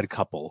weird odd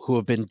couple who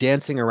have been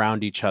dancing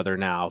around each other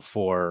now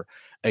for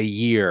a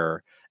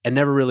year and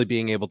never really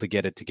being able to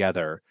get it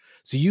together.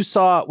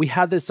 So we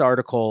had this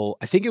article,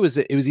 I think it was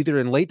either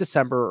in late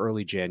December or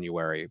early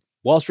January,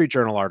 Wall Street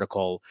Journal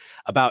article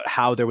about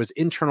how there was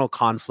internal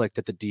conflict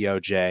at the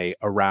DOJ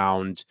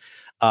around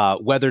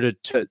whether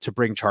to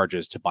bring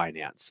charges to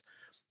Binance.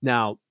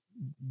 Now,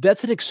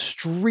 that's an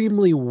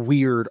extremely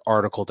weird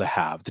article to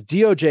have. The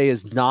DOJ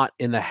is not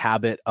in the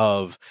habit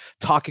of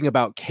talking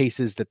about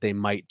cases that they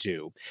might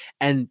do.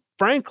 And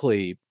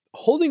frankly,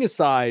 holding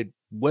aside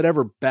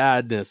whatever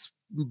badness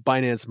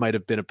Binance might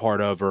have been a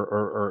part of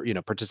or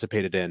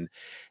participated in,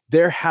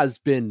 there has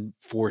been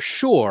for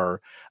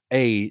sure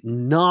a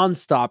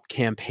nonstop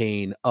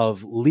campaign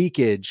of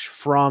leakage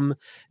from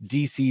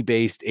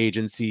DC-based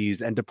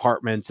agencies and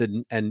departments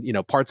and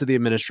parts of the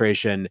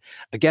administration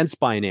against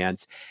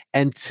Binance.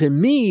 And to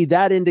me,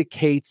 that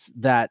indicates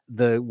that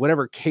the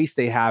whatever case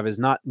they have is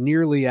not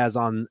nearly as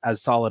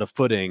solid a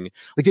footing.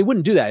 Like, they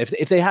wouldn't do that.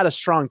 If they had a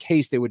strong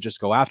case, they would just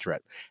go after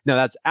it. Now,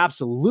 that's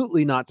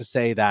absolutely not to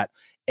say that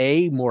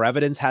A, more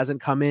evidence hasn't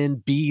come in,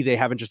 B, they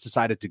haven't just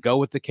decided to go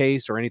with the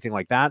case or anything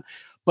like that.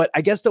 But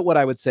I guess that what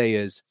I would say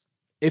is,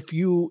 if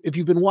you've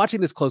been watching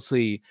this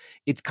closely,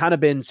 it's kind of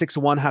been 6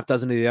 of one, half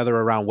dozen of the other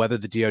around whether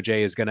the DOJ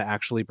is going to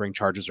actually bring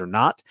charges or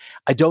not.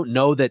 I don't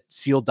know that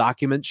sealed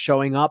documents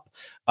showing up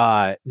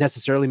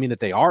necessarily mean that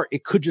they are.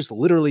 It could just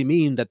literally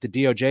mean that the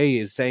DOJ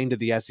is saying to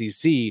the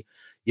SEC,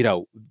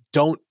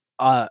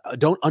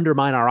 don't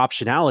undermine our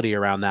optionality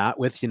around that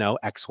with,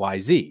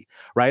 XYZ,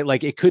 right?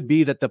 Like, it could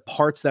be that the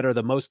parts that are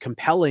the most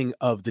compelling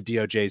of the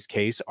DOJ's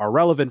case are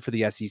relevant for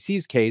the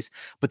SEC's case,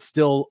 but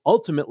still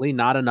ultimately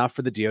not enough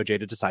for the DOJ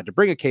to decide to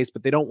bring a case,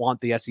 but they don't want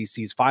the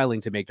SEC's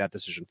filing to make that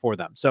decision for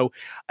them. So,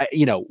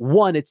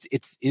 one, it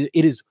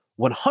is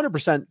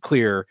 100%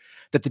 clear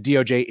that the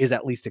DOJ is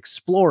at least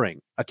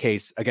exploring a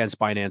case against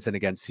Binance and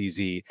against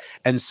CZ.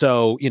 And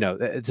so,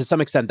 to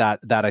some extent that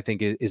I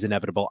think is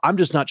inevitable. I'm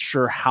just not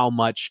sure how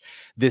much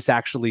this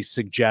actually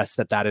suggests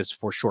that is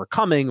for sure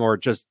coming, or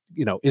just,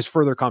 is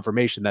further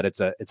confirmation that it's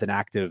an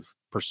active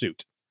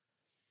pursuit.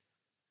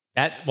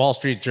 That Wall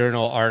Street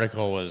Journal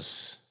article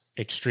was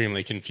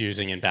extremely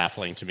confusing and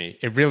baffling to me.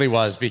 It really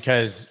was,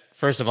 because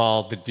first of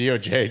all, the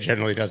DOJ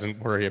generally doesn't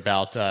worry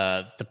about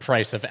the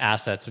price of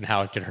assets and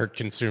how it could hurt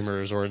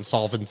consumers or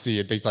insolvency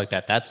and things like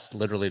that. That's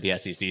literally the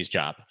SEC's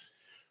job,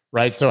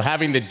 right? So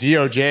having the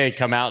DOJ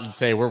come out and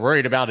say, we're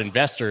worried about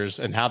investors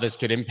and how this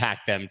could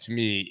impact them, to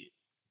me,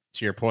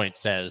 to your point,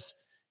 says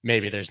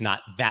maybe there's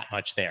not that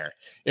much there.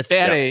 If they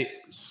had a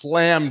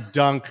slam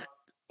dunk,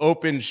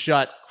 open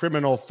shut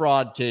criminal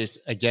fraud case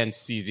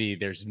against CZ,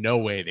 there's no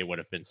way they would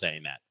have been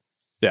saying that.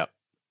 Yeah.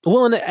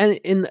 Well,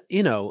 and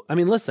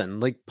listen,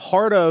 like,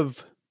 part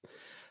of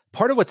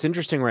what's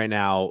interesting right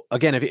now,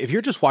 again, if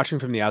you're just watching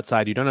from the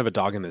outside, you don't have a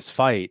dog in this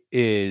fight,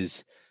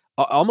 is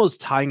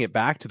almost tying it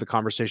back to the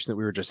conversation that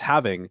we were just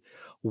having,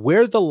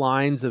 where the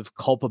lines of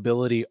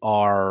culpability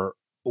are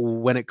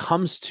when it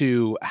comes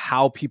to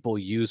how people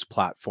use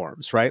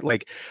platforms, right?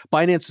 Like,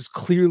 Binance is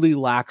clearly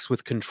lax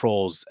with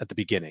controls at the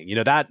beginning.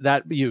 That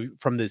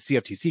from the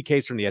CFTC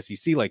case, from the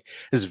SEC, like,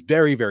 is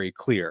very, very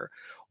clear.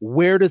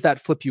 Where does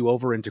that flip you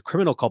over into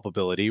criminal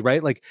culpability,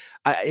 right? Like,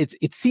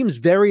 it seems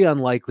very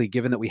unlikely,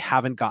 given that we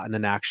haven't gotten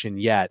an action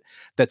yet,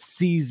 that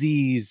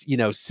CZ's,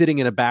 sitting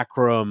in a back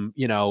room,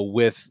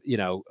 with,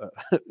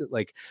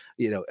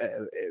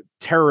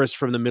 terrorists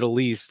from the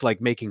Middle East,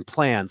 like, making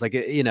plans. Like,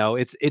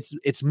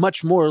 it's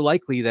much more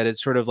likely that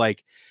it's sort of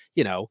like,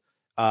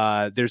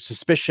 there's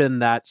suspicion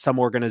that some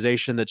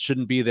organization that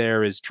shouldn't be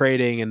there is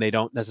trading, and they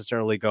don't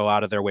necessarily go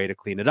out of their way to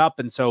clean it up.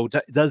 And so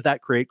does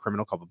that create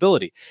criminal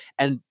culpability?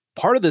 And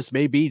part of this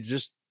may be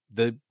just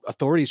the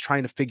authorities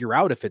trying to figure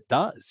out if it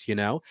does,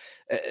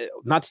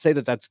 not to say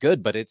that that's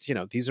good, but it's,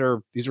 these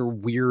are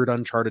weird,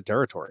 uncharted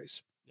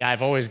territories. Yeah,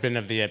 I've always been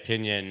of the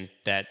opinion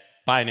that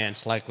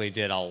Binance likely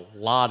did a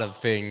lot of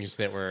things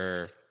that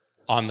were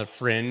on the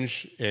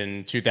fringe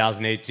in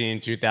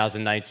 2018,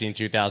 2019,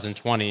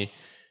 2020,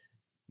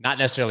 not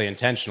necessarily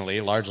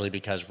intentionally, largely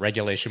because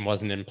regulation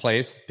wasn't in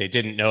place. They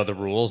didn't know the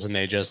rules, and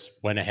they just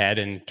went ahead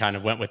and kind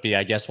of went with the,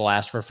 I guess we'll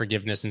ask for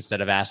forgiveness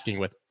instead of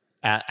asking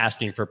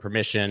for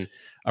permission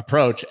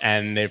approach.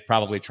 And they've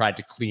probably tried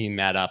to clean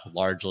that up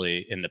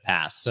largely in the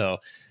past. So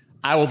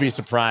I will be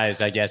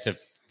surprised, I guess,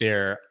 if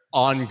their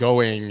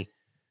ongoing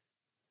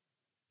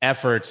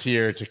efforts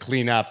here to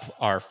clean up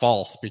are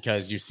false,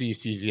 because you see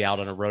CZ out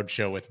on a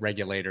roadshow with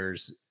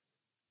regulators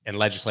and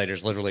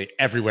legislators literally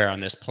everywhere on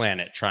this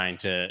planet trying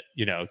to,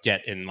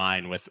 get in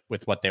line with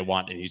what they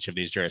want in each of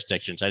these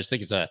jurisdictions. I just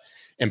think it's a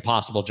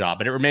impossible job,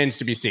 but it remains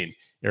to be seen.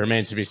 It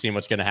remains to be seen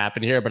what's going to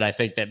happen here. But I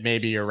think that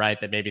maybe you're right,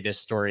 that maybe this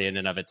story in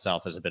and of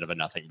itself is a bit of a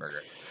nothing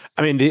burger.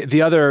 I mean,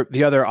 the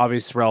other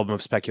obvious realm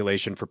of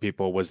speculation for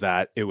people was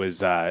that it was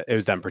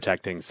them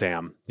protecting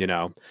Sam.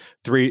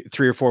 3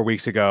 or 4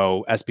 weeks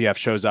ago, SBF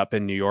shows up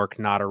in New York,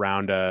 not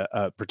around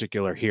a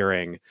particular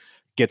hearing,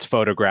 gets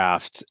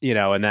photographed,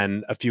 and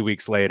then a few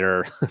weeks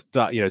later,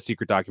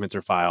 secret documents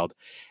are filed.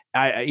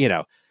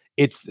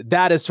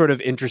 That is sort of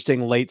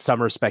interesting late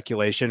summer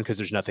speculation, because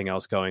there's nothing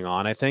else going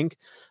on, I think.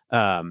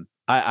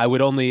 I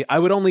would only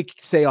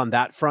say on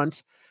that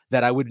front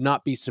that I would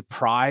not be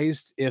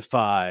surprised if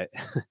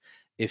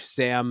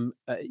Sam,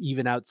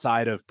 even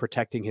outside of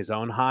protecting his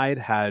own hide,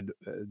 had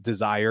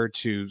desire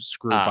to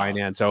screw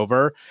Binance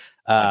over.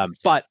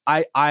 But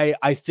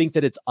I think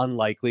that it's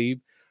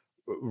unlikely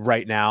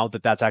right now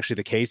that that's actually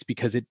the case,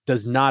 because it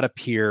does not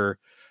appear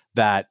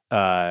that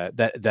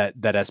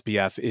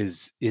SBF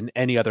is in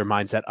any other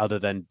mindset other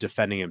than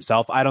defending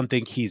himself. I don't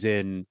think he's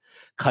in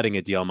cutting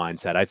a deal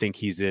mindset. I think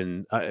he's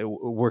in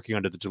working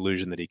under the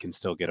delusion that he can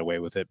still get away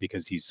with it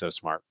because he's so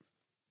smart.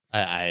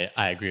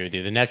 I agree with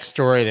you. The next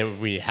story that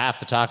we have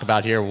to talk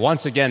about here,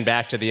 once again,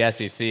 back to the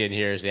SEC, and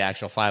here's the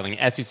actual filing.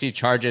 SEC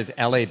charges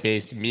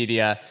LA-based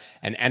media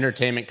and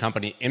entertainment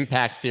company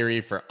Impact Theory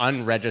for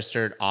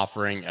unregistered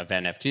offering of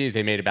NFTs.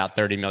 They made about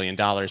 $30 million,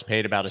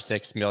 paid about a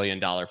 $6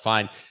 million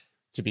fine.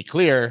 To be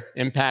clear,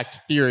 Impact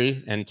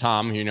Theory, and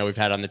Tom, who we've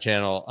had on the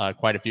channel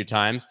quite a few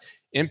times,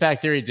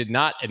 Impact Theory did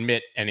not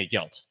admit any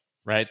guilt,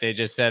 right? They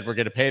just said, we're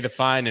going to pay the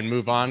fine and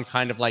move on,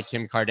 kind of like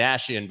Kim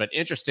Kardashian. But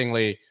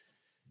interestingly,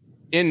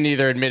 in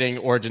neither admitting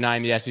or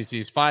denying the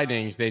SEC's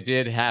findings, they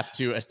did have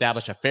to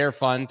establish a fair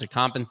fund to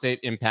compensate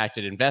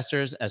impacted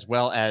investors, as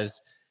well as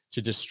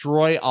to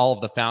destroy all of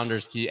the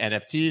founders' key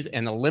NFTs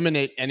and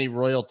eliminate any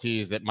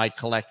royalties that might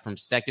collect from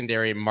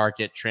secondary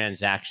market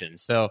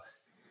transactions. So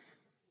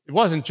it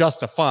wasn't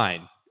just a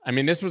fine. I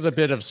mean, this was a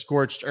bit of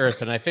scorched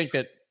earth. And I think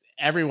that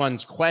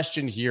everyone's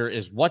question here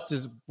is what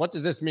does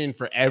this mean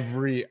for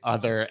every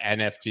other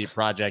NFT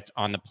project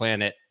on the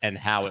planet and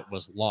how it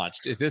was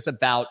launched? Is this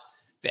about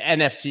the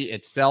NFT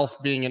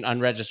itself being an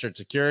unregistered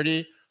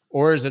security,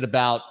 or is it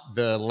about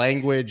the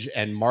language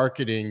and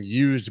marketing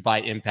used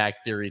by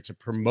Impact Theory to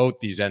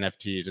promote these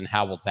NFTs, and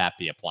how will that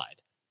be applied?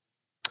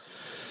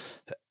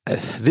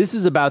 This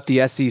is about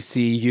the SEC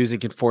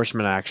using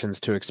enforcement actions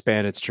to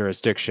expand its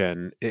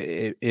jurisdiction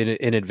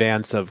in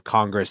advance of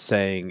Congress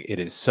saying it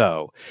is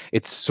so.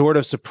 It's sort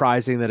of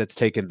surprising that it's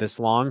taken this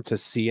long to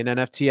see an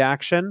NFT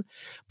action,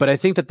 but I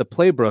think that the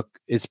playbook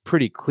is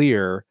pretty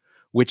clear,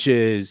 which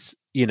is,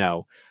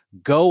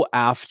 go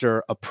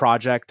after a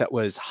project that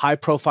was high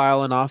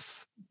profile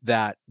enough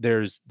that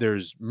there's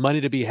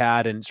money to be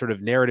had and sort of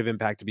narrative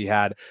impact to be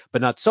had,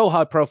 but not so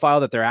high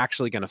profile that they're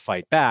actually going to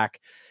fight back.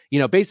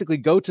 Basically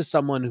go to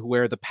someone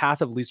where the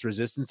path of least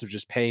resistance of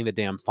just paying the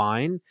damn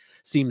fine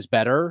seems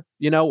better,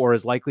 or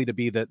is likely to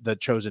be the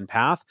chosen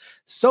path,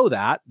 so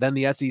that then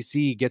the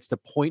SEC gets to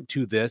point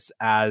to this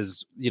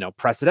as,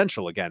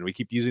 precedential. Again, we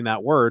keep using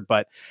that word,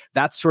 but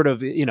that's sort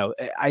of,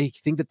 I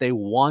think that they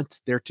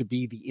want there to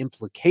be the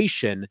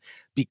implication,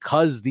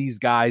 because these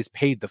guys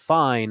paid the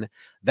fine,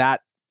 that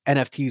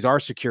NFTs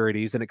are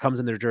securities and it comes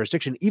in their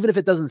jurisdiction, even if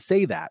it doesn't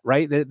say that,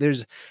 right?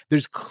 There's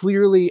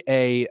clearly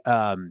a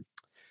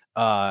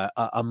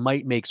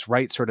might makes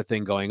right sort of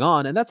thing going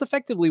on. And that's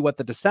effectively what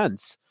the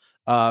dissents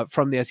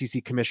from the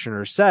SEC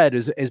commissioner said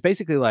is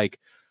basically like,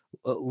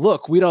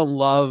 look, we don't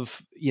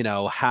love,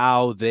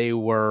 how they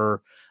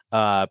were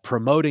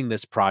promoting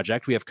this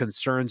project. We have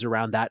concerns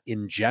around that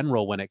in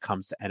general when it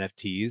comes to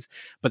NFTs,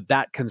 but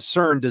that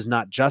concern does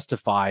not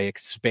justify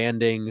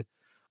expanding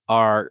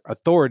our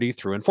authority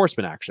through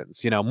enforcement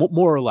actions,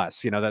 more or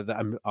less, that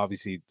I'm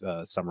obviously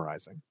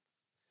summarizing.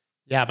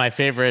 Yeah, my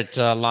favorite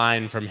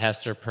line from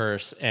Hester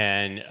Peirce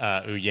and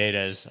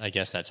Uyeda's, I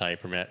guess that's how you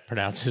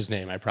pronounce his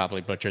name. I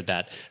probably butchered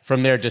that.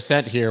 From their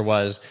dissent here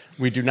was,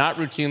 we do not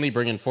routinely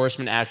bring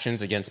enforcement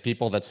actions against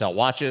people that sell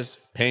watches,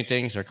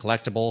 paintings, or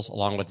collectibles,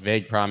 along with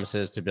vague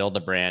promises to build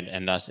a brand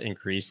and thus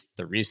increase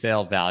the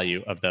resale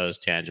value of those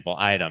tangible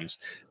items.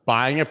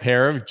 Buying a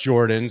pair of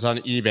Jordans on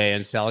eBay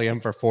and selling them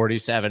for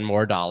 $47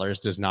 more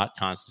does not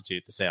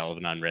constitute the sale of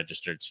an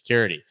unregistered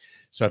security.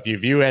 So if you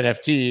view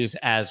NFTs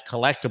as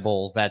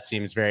collectibles, that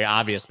seems very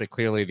obvious, but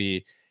clearly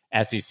the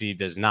SEC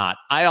does not.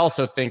 I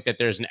also think that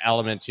there's an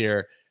element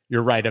here,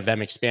 you're right, of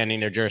them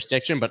expanding their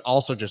jurisdiction, but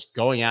also just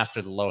going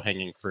after the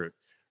low-hanging fruit,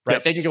 right?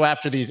 Yep. They can go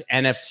after these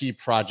NFT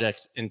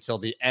projects until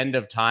the end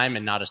of time,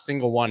 and not a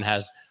single one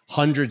has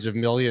hundreds of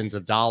millions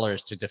of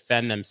dollars to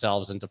defend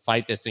themselves and to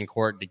fight this in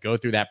court, to go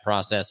through that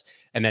process.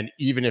 And then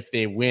even if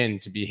they win,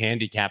 to be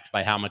handicapped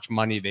by how much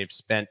money they've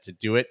spent to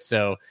do it.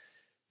 So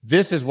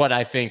this is what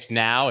I think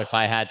now, if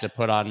I had to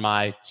put on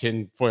my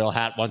tinfoil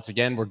hat once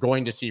again, we're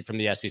going to see from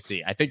the SEC.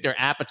 I think their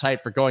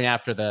appetite for going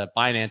after the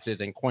Binances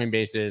and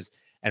Coinbases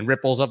and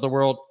Ripples of the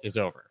world is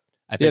over.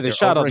 I think they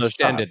shot on those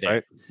top, there.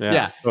 Right?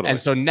 Yeah. Totally. And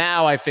so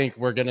now I think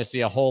we're going to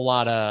see a whole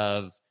lot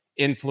of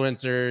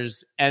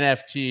influencers,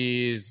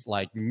 NFTs,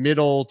 like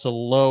middle to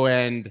low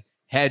end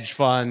hedge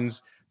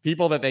funds,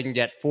 people that they can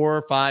get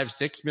 $4, $5,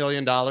 $6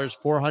 million,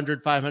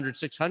 $400,000,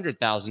 $500,000,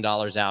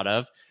 $600,000 out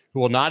of, who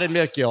will not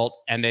admit guilt,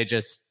 and they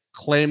just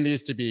claim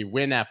these to be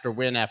win after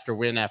win after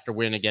win after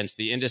win against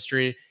the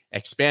industry,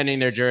 expanding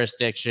their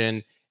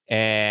jurisdiction,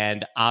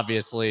 and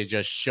obviously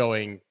just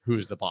showing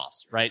who's the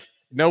boss, right?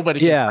 Nobody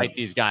can fight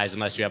these guys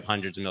unless you have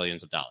hundreds of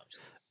millions of dollars.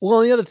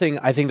 Well, the other thing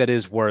I think that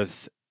is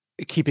worth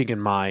keeping in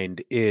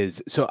mind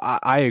is, so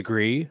I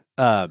agree.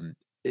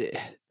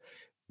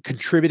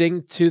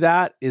 Contributing to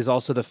that is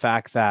also the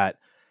fact that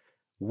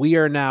we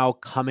are now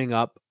coming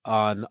up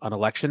on an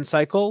election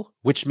cycle,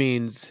 which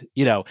means,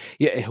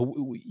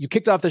 you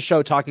kicked off the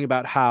show talking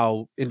about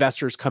how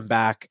investors come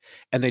back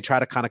and they try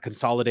to kind of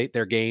consolidate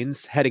their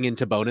gains heading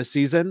into bonus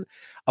season.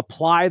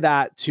 Apply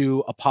that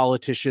to a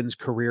politician's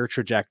career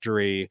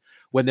trajectory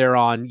when they're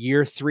on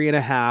year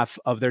 3.5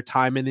 of their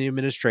time in the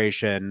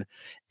administration,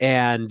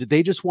 and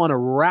they just want to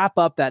wrap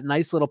up that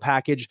nice little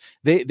package.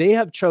 They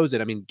have chosen,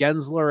 I mean,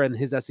 Gensler and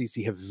his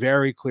SEC have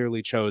very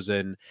clearly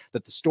chosen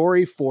that the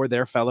story for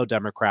their fellow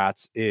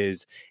Democrats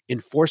is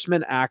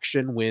enforcement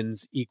action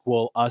wins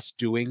equal us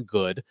doing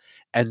good.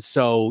 And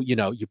so,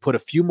 you put a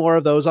few more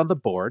of those on the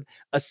board,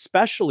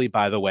 especially,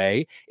 by the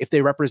way, if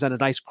they represent a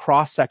nice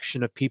cross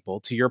section of people.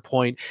 To your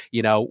point,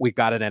 we've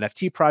got an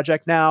NFT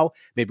project now.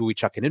 Maybe we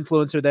chuck an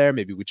influencer there.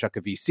 Maybe we chuck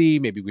a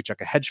VC. Maybe we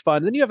chuck a hedge fund.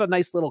 And then you have a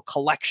nice little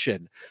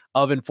collection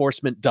of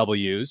enforcement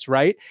W's,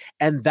 right?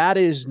 And that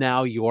is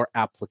now your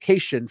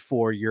application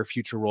for your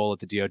future role at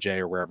the DOJ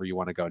or wherever you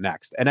want to go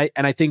next. And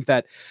I think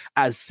that,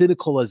 as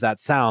cynical as that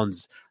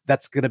sounds,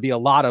 that's going to be a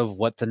lot of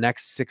what the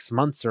next 6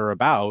 months are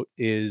about,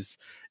 is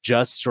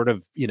just sort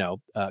of,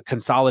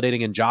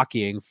 consolidating and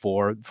jockeying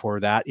for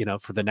that,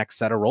 for the next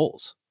set of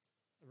roles.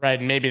 Right.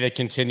 And maybe the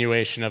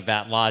continuation of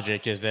that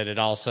logic is that it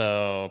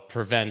also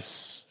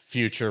prevents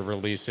future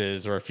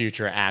releases or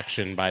future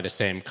action by the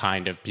same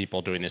kind of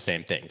people doing the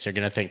same things. You're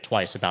going to think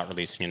twice about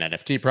releasing an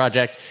NFT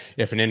project.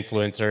 If an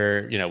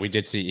influencer, we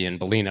did see Ian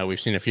Bellino, we've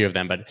seen a few of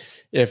them, but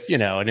if, an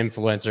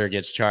influencer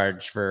gets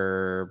charged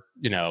for,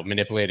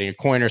 manipulating a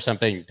coin or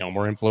something, no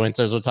more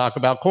influencers will talk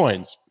about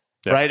coins.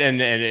 Yeah.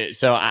 Right.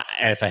 So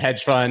if a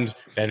hedge fund,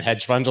 then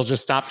hedge funds will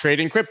just stop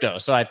trading crypto.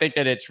 So I think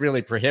that it's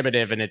really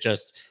prohibitive, and it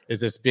just is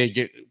this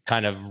big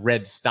kind of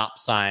red stop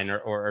sign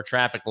or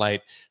traffic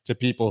light to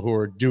people who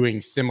are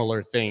doing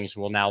similar things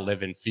who will now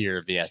live in fear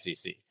of the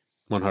SEC.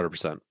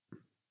 100%.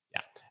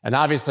 Yeah. And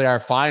obviously our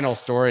final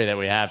story that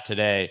we have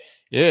today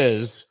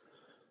is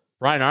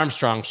Brian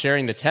Armstrong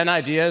sharing the 10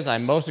 ideas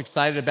I'm most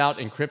excited about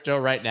in crypto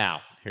right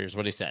now. Here's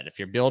what he said. If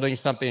you're building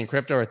something in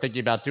crypto or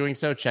thinking about doing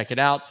so, check it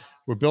out.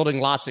 We're building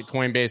lots at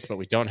Coinbase, but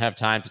we don't have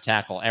time to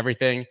tackle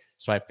everything.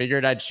 So I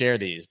figured I'd share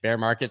these. Bear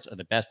markets are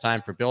the best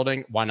time for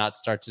building. Why not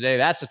start today?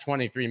 That's a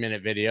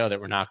 23-minute video that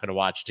we're not going to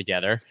watch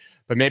together.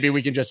 But maybe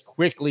we can just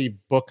quickly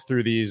book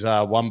through these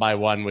one by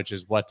one, which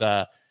is what,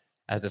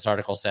 as this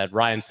article said,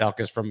 Ryan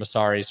Selkis from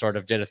Masari sort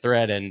of did a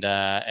thread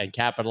and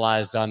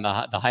capitalized on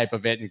the hype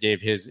of it and gave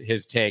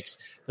his takes.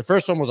 The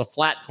first one was a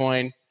flat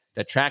coin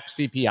that tracks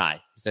CPI. He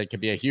said it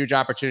could be a huge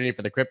opportunity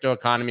for the crypto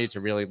economy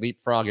to really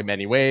leapfrog in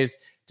many ways.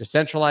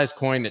 Decentralized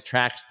coin that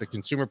tracks the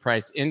consumer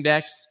price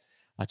index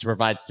to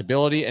provide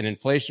stability and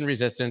inflation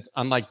resistance,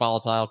 unlike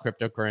volatile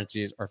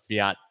cryptocurrencies or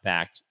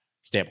fiat-backed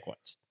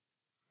stablecoins.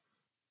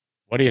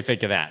 What do you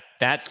think of that?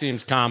 That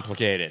seems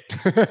complicated.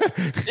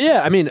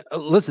 Yeah, I mean,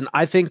 listen,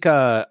 I think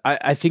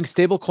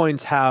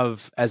stablecoins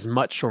have as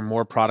much or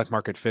more product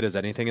market fit as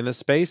anything in this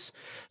space.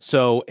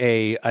 So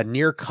a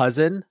near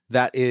cousin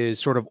that is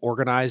sort of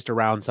organized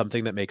around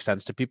something that makes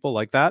sense to people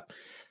like that,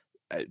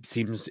 it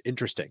seems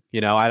interesting.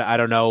 I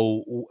don't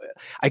know.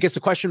 I guess the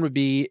question would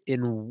be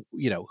in,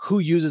 who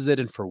uses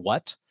it and for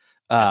what.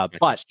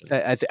 But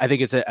I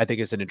think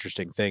it's an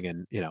interesting thing.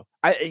 And,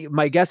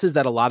 my guess is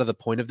that a lot of the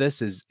point of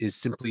this is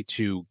simply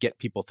to get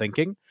people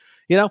thinking,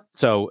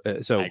 so I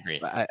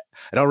agree. I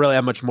don't really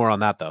have much more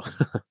on that though.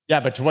 Yeah.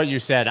 But to what you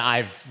said,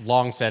 I've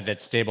long said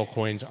that stable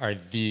coins are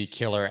the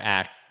killer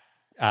app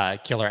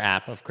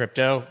of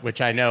crypto, which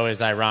I know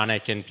is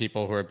ironic, and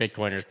people who are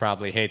Bitcoiners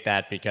probably hate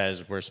that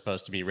because we're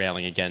supposed to be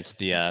railing against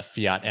the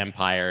fiat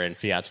empire, and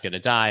fiat's going to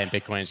die and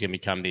Bitcoin's going to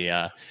become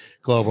the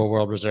global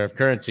world reserve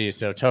currency.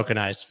 So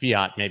tokenized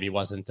fiat maybe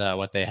wasn't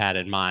what they had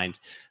in mind.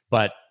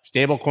 But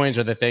stable coins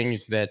are the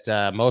things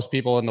that most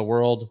people in the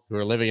world who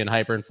are living in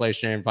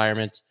hyperinflationary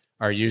environments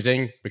are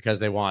using because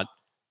they want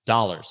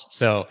dollars.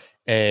 So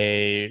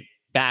a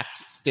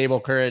backed stable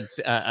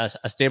currency, a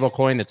stable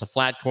coin that's a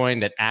flat coin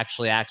that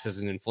actually acts as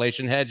an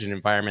inflation hedge in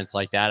environments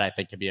like that, I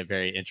think could be a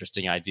very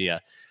interesting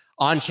idea.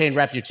 On-chain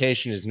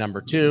reputation is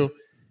number 2.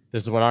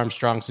 This is what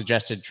Armstrong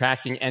suggested.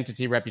 Tracking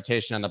entity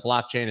reputation on the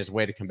blockchain is a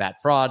way to combat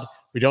fraud.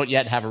 We don't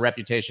yet have a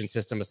reputation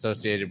system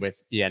associated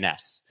with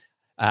ENS.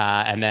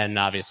 And then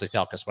obviously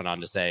Selkis went on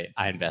to say,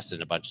 I invested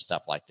in a bunch of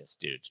stuff like this,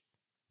 dude.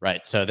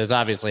 Right. So there's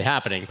obviously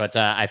happening, but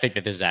I think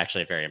that this is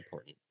actually very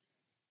important.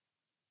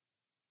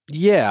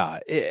 Yeah,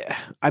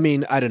 I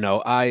mean, I don't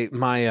know.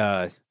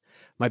 My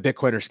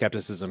Bitcoiner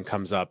skepticism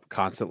comes up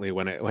constantly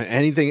when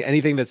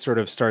anything that sort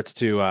of starts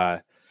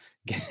to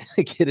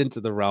get into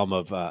the realm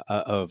of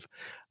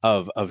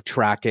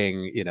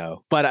tracking,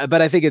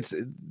 But I think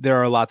there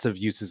are lots of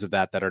uses of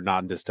that are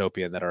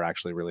non-dystopian that are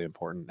actually really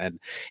important. And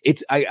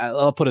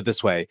I'll put it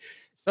this way.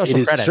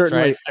 Social credits,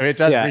 right? I mean, it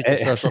does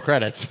reach social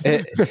credits.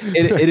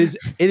 It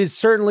is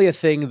certainly a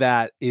thing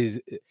that is.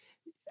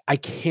 I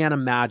can't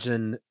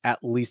imagine at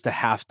least a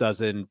half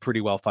dozen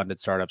pretty well-funded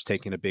startups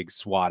taking a big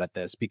swat at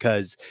this,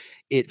 because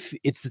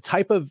it's the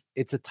type of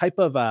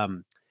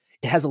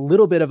it has a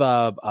little bit of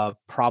a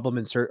problem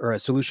in search, or a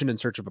solution in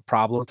search of a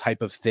problem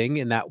type of thing,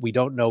 in that we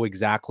don't know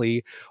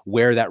exactly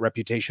where that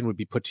reputation would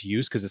be put to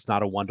use, because it's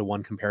not a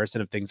one-to-one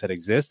comparison of things that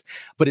exist.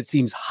 But it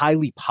seems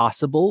highly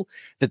possible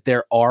that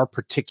there are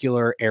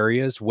particular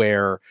areas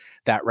where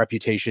that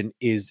reputation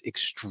is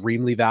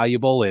extremely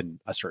valuable in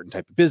a certain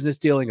type of business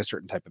dealing, a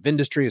certain type of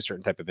industry, a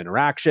certain type of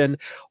interaction,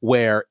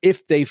 where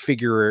if they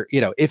figure,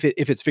 if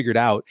it's figured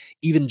out,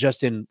 even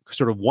just in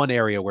sort of one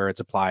area where it's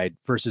applied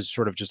versus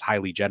sort of just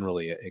highly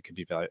generally, it could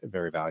be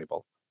very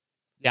valuable.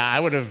 Yeah,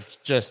 I would have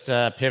just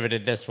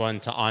pivoted this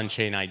one to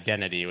on-chain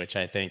identity, which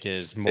I think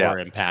is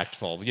more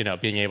impactful.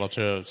 Being able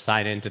to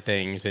sign into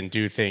things and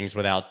do things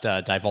without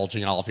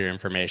divulging all of your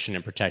information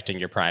and protecting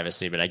your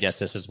privacy. But I guess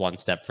this is one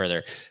step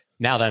further.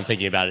 Now that I'm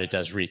thinking about it, it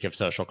does reek of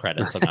social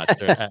credits. I'm not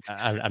sure.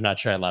 I'm not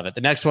sure I love it. The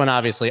next one,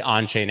 obviously,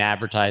 on-chain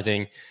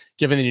advertising.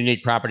 Given the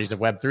unique properties of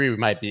Web3, we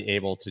might be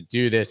able to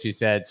do this. He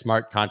said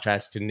smart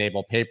contracts can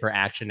enable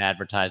pay-per-action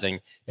advertising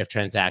if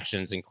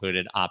transactions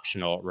included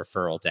optional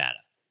referral data.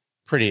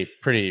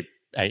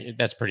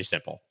 That's pretty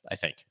simple, I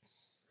think.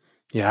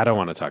 Yeah, I don't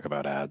want to talk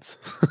about ads.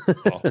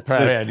 Well,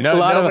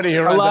 nobody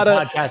who runs a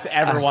podcast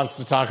ever wants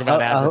to talk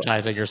about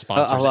advertising or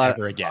sponsors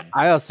ever again.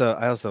 I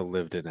also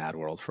lived in ad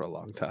world for a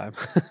long time.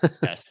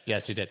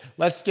 Yes, you did.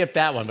 Let's skip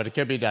that one, but it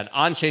could be done.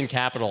 On-chain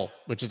capital,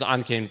 which is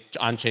on-chain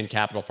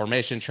capital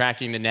formation,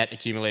 tracking the net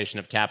accumulation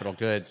of capital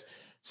goods,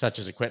 such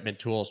as equipment,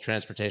 tools,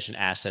 transportation,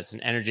 assets,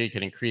 and energy,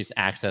 could increase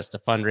access to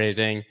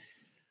fundraising.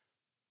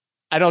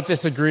 I don't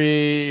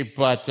disagree,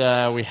 but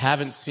we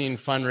haven't seen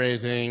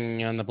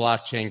fundraising on the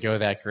blockchain go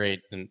that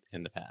great in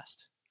the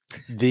past.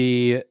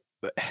 It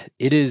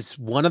is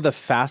one of the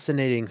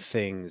fascinating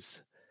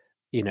things,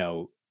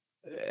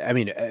 I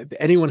mean,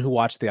 anyone who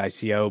watched the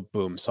ICO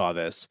boom saw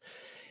this.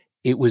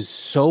 It was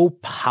so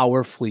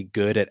powerfully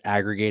good at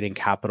aggregating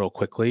capital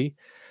quickly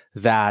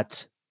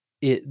that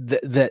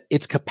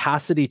its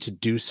capacity to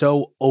do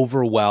so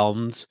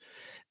overwhelmed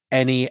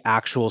any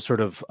actual sort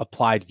of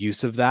applied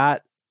use of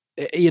that.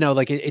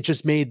 It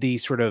just made the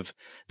sort of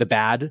the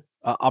bad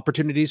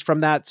opportunities from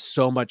that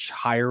so much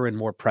higher and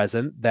more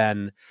present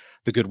than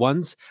the good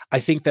ones. I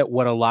think that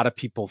what a lot of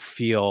people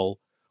feel,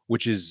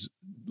 which is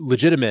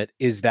legitimate,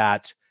 is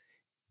that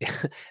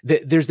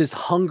there's this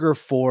hunger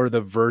for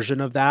the version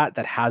of that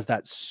has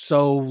that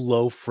so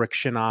low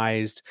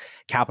frictionized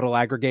capital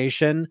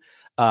aggregation,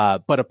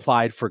 but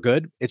applied for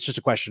good. It's just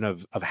a question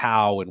of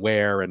how and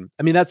where. And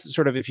I mean, that's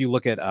sort of, if you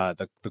look at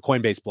the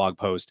Coinbase blog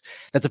post,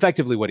 that's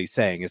effectively what he's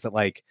saying, is that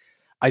like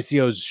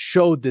ICOs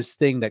showed this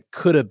thing that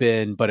could have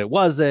been, but it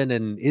wasn't.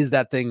 And is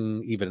that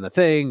thing even a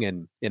thing?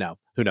 And,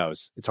 who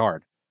knows? It's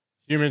hard.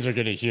 Humans are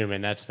getting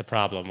human. That's the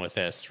problem with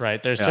this,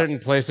 right? There's certain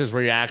places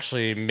where you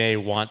actually may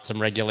want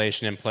some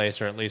regulation in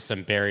place, or at least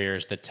some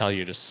barriers that tell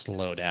you to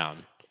slow down.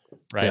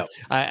 Right. Yep.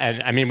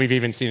 And I mean, we've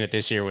even seen it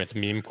this year with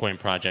meme coin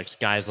projects,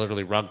 guys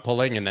literally rug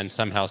pulling and then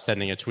somehow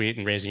sending a tweet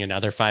and raising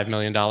another $5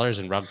 million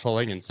and rug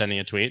pulling and sending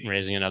a tweet and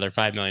raising another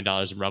 $5 million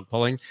and rug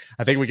pulling.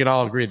 I think we can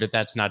all agree that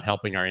that's not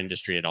helping our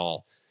industry at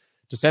all.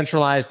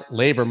 Decentralized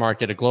labor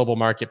market, a global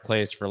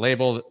marketplace for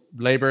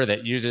labor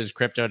that uses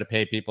crypto to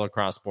pay people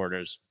across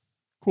borders.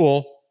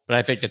 Cool. But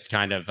I think it's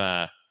kind of,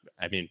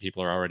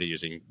 people are already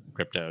using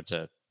crypto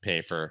to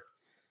pay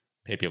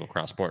people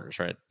across borders,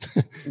 right?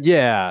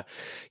 Yeah.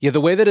 The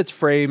way that it's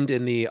framed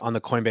on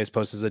the Coinbase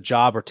post is a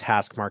job or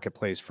task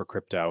marketplace for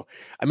crypto.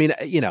 I mean,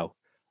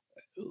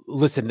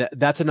 listen,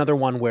 that's another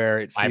one where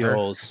it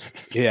feels,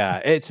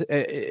 it's.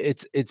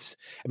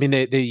 I mean,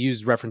 they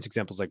use reference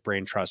examples like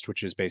Brain Trust,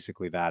 which is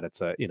basically that.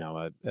 It's a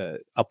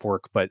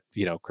Upwork, but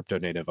crypto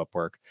native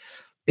Upwork.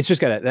 It's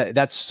just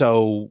that's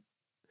so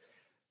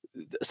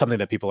something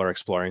that people are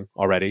exploring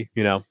already.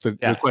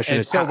 The question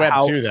is still Web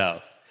 2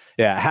 though.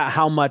 Yeah,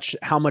 how much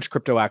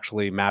crypto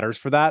actually matters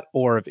for that,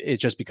 or if it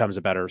just becomes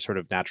a better sort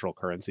of natural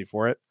currency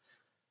for it.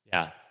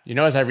 Yeah,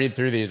 as I read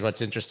through these,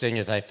 what's interesting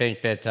is I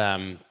think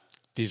that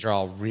these are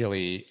all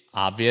really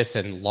obvious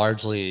and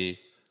largely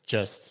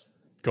just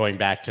going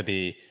back to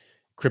the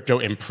crypto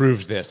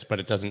improves this, but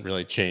it doesn't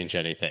really change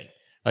anything.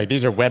 Like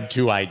these are Web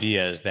 2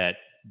 ideas that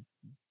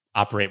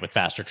operate with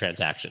faster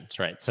transactions,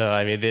 right? So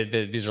I mean,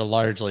 these are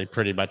largely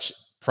pretty much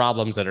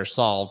problems that are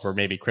solved where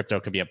maybe crypto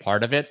could be a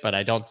part of it, but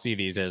I don't see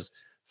these as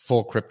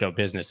full crypto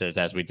businesses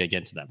as we dig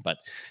into them. But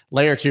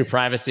layer 2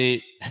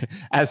 privacy,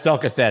 as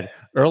Selka said,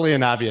 early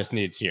and obvious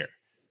needs here.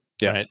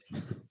 Yeah. Right?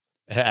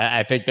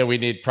 I think that we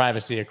need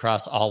privacy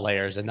across all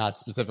layers and not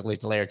specifically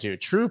to layer 2.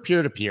 True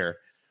peer-to-peer.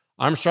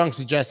 Armstrong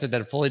suggested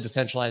that a fully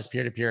decentralized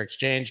peer-to-peer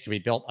exchange can be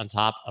built on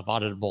top of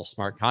auditable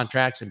smart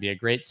contracts and be a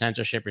great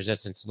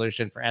censorship-resistant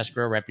solution for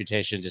escrow,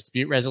 reputation,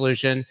 dispute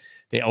resolution.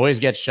 They always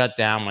get shut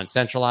down when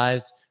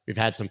centralized. We've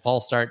had some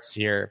false starts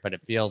here, but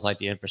it feels like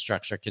the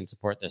infrastructure can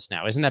support this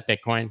now. Isn't that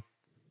Bitcoin?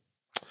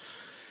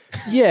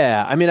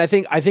 Yeah, I mean, I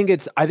think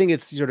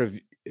it's sort of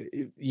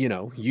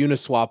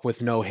Uniswap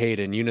with no hate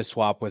and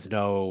Uniswap with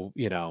no,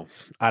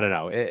 I don't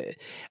know.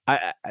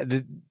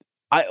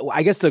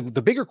 I guess the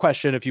bigger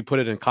question, if you put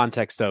it in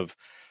context of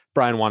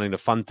Brian wanting to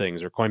fund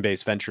things or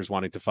Coinbase Ventures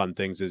wanting to fund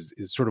things, is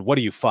sort of what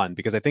do you fund?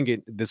 Because I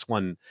think this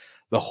one,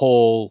 the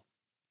whole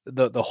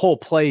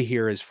play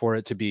here is for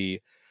it to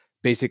be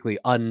basically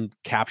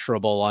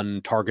uncapturable,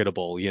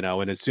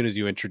 untargetable, and as soon as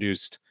you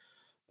introduced,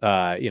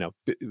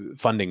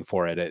 funding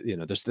for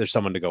it, there's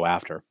someone to go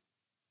after.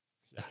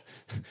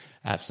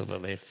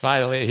 Absolutely.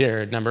 Finally,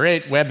 here, number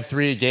 8,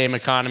 Web3 game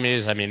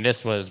economies. I mean,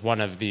 this was one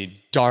of the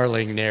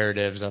darling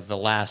narratives of the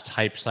last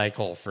hype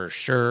cycle for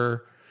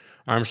sure.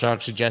 Armstrong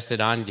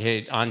suggested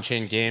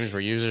on-chain games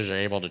where users are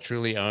able to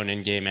truly own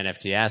in-game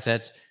NFT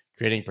assets,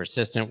 creating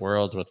persistent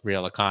worlds with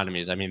real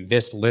economies. I mean,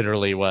 this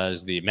literally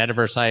was the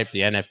metaverse hype,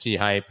 the NFT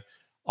hype,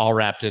 all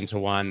wrapped into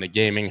one, the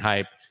gaming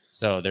hype.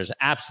 So there's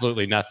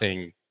absolutely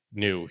nothing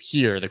new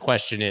here. The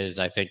question is,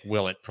 I think,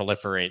 will it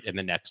proliferate in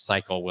the next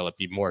cycle? Will it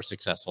be more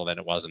successful than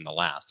it was in the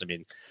last? I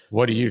mean,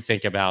 what do you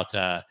think about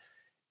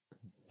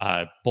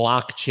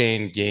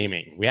blockchain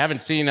gaming? We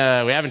haven't seen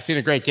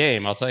a great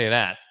game, I'll tell you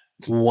that.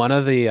 One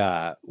of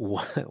the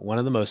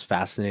most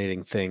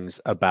fascinating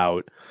things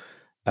about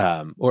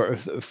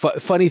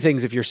funny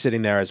things if you're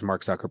sitting there as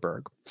Mark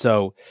Zuckerberg.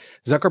 So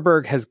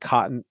Zuckerberg has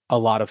gotten a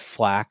lot of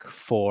flack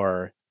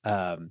for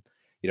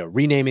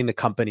renaming the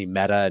company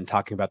Meta and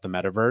talking about the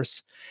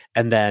metaverse,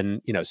 and then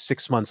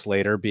 6 months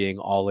later being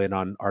all in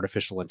on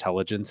artificial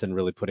intelligence and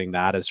really putting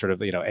that as sort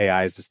of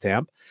AI as the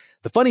stamp.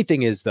 The funny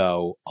thing is,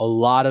 though, a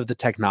lot of the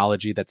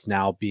technology that's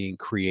now being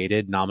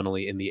created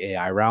nominally in the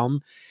AI realm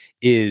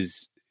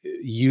is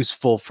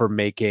useful for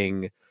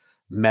making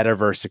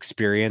metaverse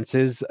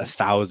experiences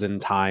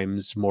 1,000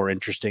 times more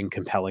interesting,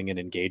 compelling, and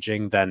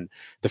engaging than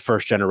the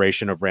first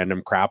generation of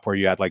random crap where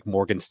you had like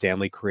Morgan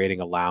Stanley creating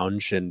a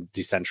lounge in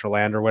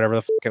Decentraland or whatever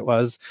the fuck it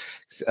was,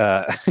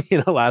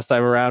 last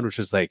time around, which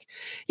was like,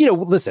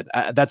 listen,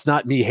 that's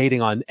not me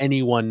hating on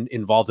anyone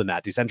involved in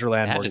that.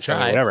 Decentraland, Morgan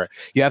Stanley, whatever.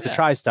 You have to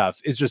try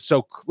stuff. It's just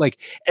so like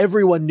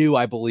everyone knew,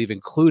 I believe,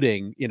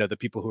 including, the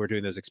people who were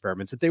doing those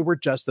experiments, that they were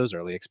just those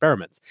early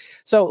experiments.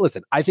 So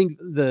listen, I think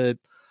the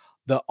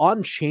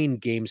on-chain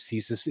games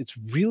thesis, it's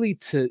really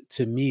to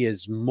me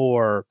is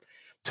more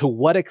to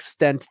what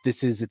extent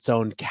this is its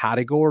own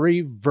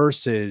category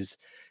versus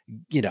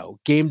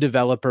game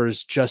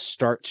developers just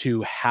start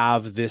to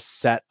have this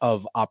set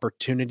of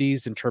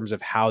opportunities in terms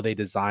of how they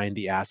design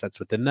the assets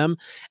within them,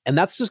 and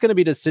that's just going to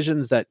be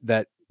decisions that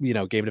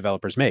game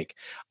developers make.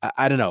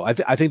 I don't know.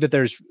 I think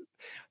that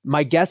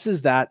my guess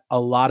is that a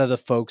lot of the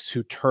folks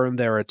who turned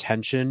their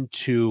attention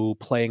to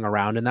playing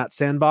around in that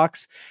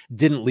sandbox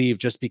didn't leave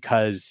just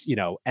because,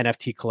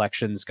 NFT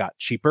collections got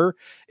cheaper.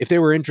 If they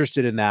were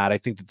interested in that, I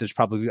think that there's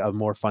probably a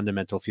more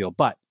fundamental feel.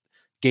 But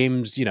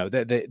games,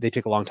 they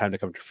take a long time to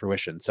come to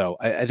fruition. So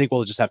I think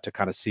we'll just have to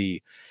kind of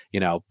see,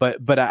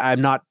 but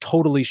I'm not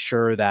totally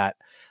sure that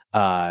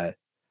that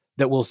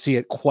we'll see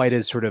it quite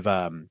as sort of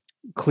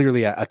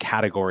clearly a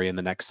category in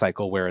the next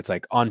cycle where it's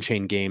like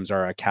on-chain games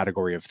are a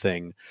category of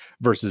thing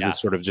versus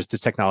it's sort of just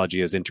this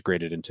technology is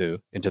integrated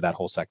into that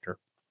whole sector.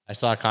 I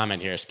saw a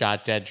comment here.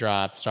 Scott, Dead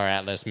Drop, Star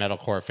Atlas,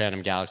 Metalcore,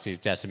 Phantom Galaxies,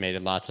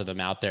 Decimated, lots of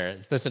them out there.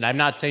 Listen, I'm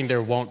not saying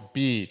there won't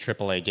be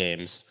AAA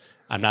games.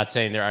 I'm not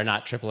saying there are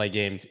not AAA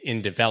games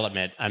in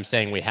development. I'm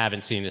saying we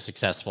haven't seen a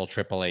successful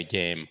AAA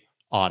game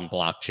on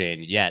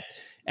blockchain yet.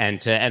 And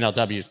to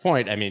NLW's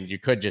point, I mean, you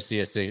could just see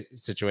a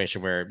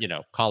situation where,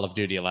 Call of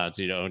Duty allows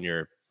you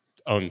to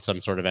own some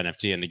sort of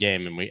NFT in the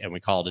game, and we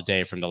call it a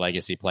day from the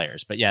legacy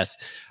players. But yes,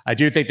 I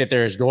do think that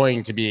there's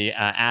going to be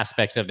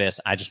aspects of this.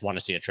 I just want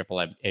to see a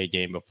AAA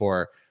game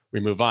before we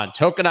move on.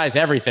 Tokenize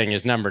everything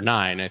is number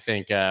 9. I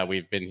think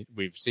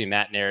we've seen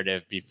that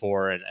narrative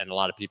before, and a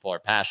lot of people are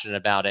passionate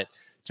about it.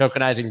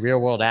 Tokenizing real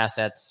world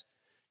assets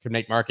could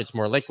make markets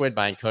more liquid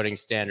by encoding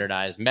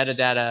standardized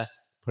metadata.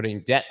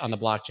 Putting debt on the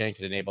blockchain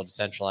could enable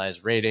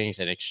decentralized ratings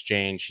and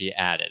exchange, he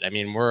added. I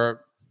mean,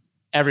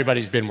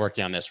 everybody's been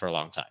working on this for a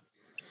long time.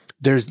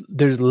 There's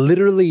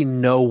literally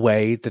no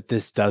way that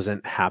this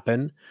doesn't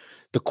happen.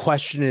 The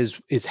question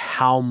is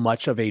how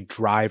much of a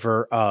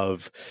driver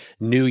of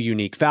new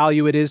unique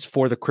value it is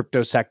for the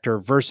crypto sector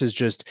versus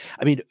just,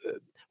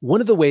 one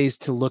of the ways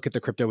to look at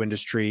the crypto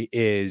industry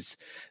is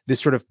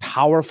this sort of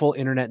powerful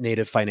internet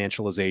native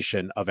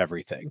financialization of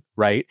everything,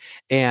 right?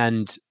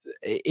 And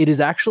it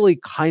has actually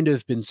kind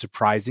of been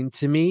surprising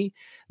to me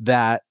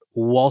that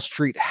Wall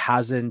Street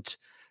hasn't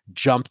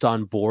jumped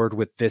on board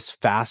with this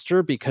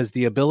faster, because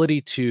the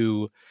ability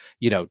to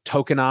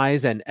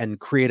tokenize and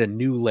create a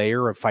new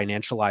layer of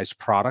financialized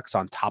products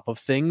on top of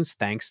things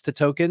thanks to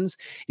tokens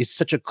is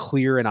such a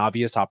clear and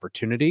obvious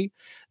opportunity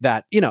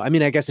that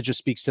I guess it just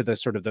speaks to the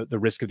sort of the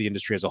risk of the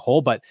industry as a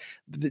whole. But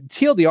the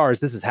TLDR is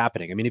this is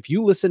happening. I mean, if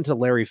you listen to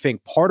Larry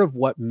Fink, part of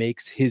what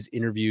makes his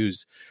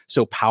interviews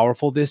so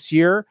powerful this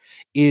year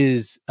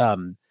is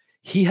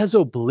he has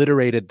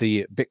obliterated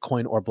the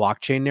Bitcoin or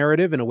blockchain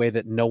narrative in a way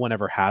that no one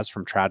ever has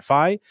from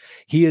TradFi.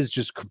 He has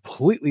just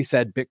completely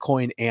said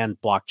Bitcoin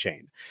and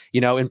blockchain.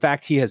 In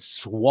fact, he has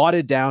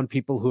swatted down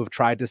people who have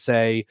tried to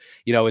say,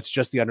 it's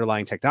just the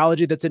underlying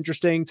technology that's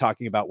interesting,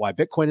 talking about why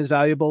Bitcoin is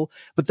valuable.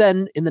 But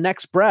then in the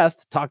next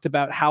breath, talked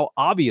about how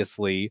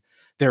obviously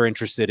they're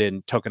interested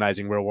in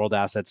tokenizing real world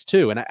assets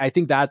too. And I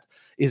think that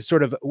is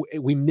sort of,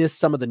 we miss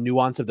some of the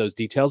nuance of those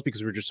details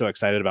because we're just so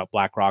excited about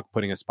BlackRock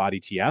putting a spot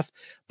ETF.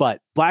 But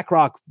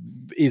BlackRock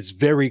is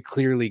very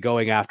clearly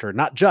going after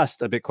not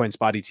just a Bitcoin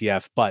spot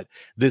ETF, but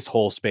this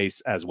whole space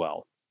as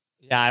well.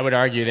 Yeah, I would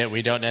argue that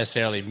we don't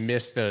necessarily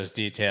miss those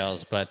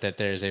details, but that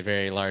there's a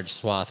very large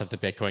swath of the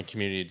Bitcoin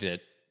community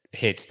that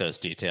hates those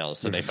details.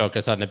 So they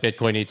focus on the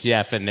Bitcoin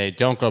ETF and they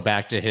don't go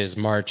back to his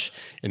March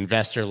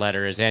investor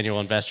letter, his annual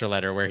investor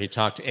letter, where he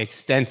talked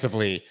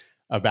extensively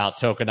about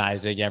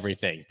tokenizing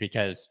everything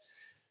because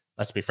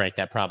let's be frank,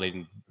 that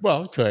probably,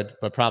 well, could,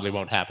 but probably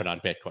won't happen on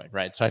Bitcoin,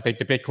 right? So I think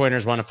the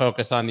Bitcoiners want to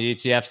focus on the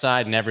ETF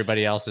side and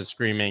everybody else is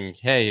screaming,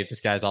 hey, this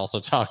guy's also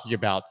talking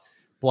about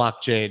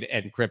blockchain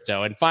and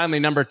crypto. And finally,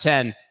 number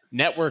 10,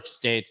 network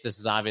states. This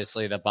is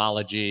obviously the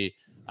Balaji's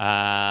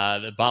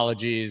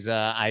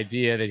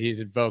idea that he's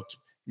invoked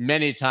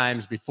many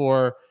times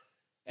before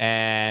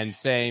and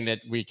saying that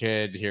we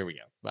could, here we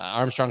go.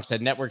 Armstrong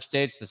said network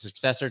states, the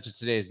successor to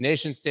today's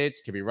nation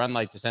states, can be run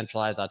like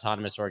decentralized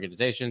autonomous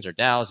organizations or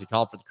DAOs. He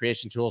called for the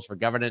creation tools for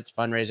governance,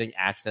 fundraising,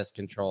 access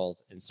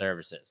controls, and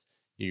services.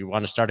 You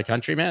want to start a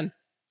country, man?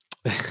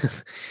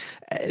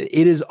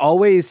 It has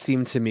always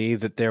seemed to me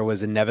that there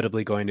was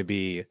inevitably going to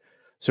be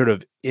sort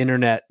of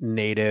internet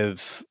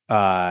native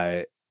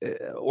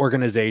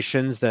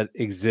organizations that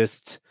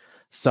exist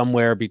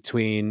somewhere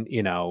between,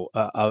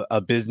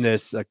 a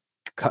business, a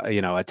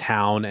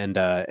town and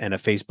a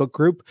Facebook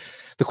group.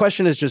 The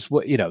question is just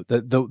what,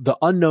 the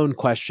unknown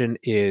question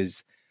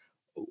is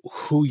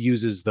who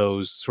uses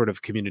those sort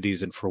of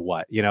communities and for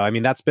what.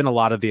 That's been a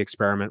lot of the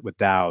experiment with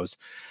DAOs.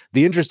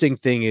 The interesting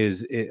thing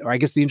is, or I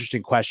guess the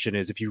interesting question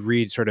is, if you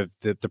read sort of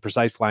the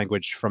precise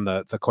language from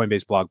the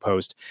Coinbase blog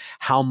post,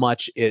 how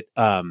much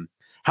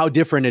how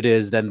different it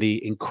is than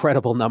the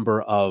incredible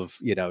number of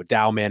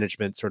DAO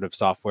management sort of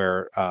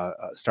software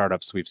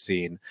startups we've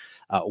seen.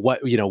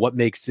 What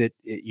makes it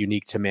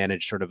unique to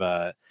manage sort of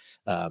a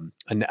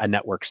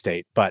network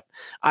state. But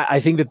I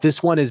think that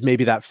this one is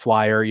maybe that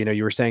flyer.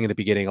 You were saying in the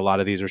beginning, a lot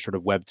of these are sort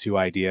of Web 2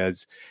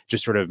 ideas,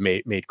 just sort of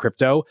made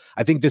crypto.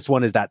 I think this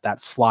one is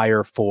that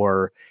flyer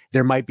for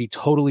there might be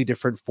totally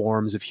different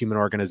forms of human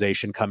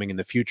organization coming in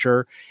the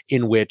future,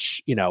 in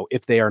which,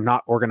 if they are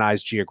not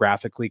organized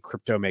geographically,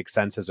 crypto makes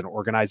sense as an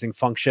organizing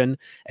function.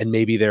 And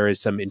maybe there is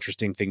some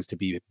interesting things to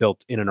be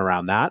built in and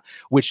around that,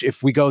 which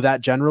if we go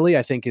that generally,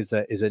 I think is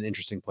an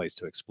interesting place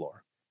to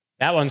explore.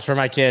 That one's for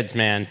my kids,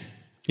 man.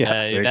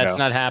 Yeah, that's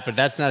not happened.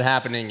 That's not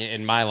happening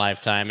in my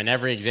lifetime. And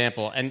every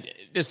example, and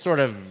this sort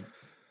of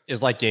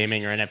is like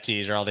gaming or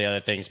NFTs or all the other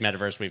things,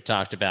 metaverse we've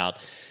talked about.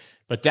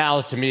 But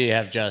DAOs to me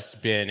have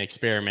just been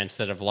experiments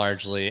that have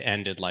largely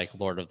ended like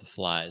Lord of the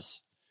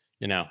Flies,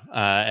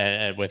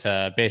 with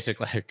a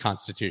basically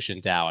Constitution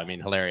DAO. I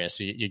mean, hilarious.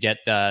 You get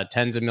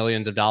tens of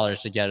millions of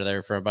dollars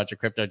together for a bunch of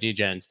crypto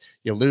degens.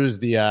 You lose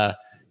the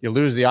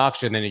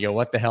auction, then you go,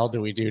 what the hell do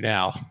we do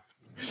now?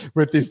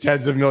 With these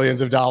tens of millions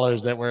of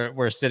dollars that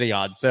we're sitting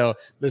on. So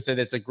listen,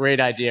 it's a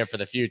great idea for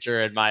the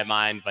future in my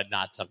mind, but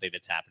not something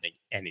that's happening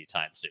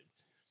anytime soon.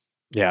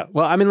 Yeah.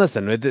 Well,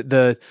 listen,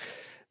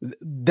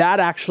 that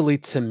actually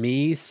to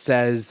me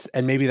says,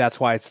 and maybe that's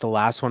why it's the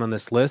last one on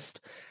this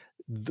list,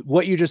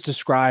 what you just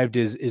described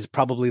is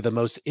probably the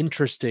most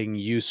interesting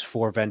use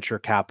for venture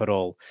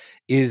capital,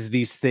 is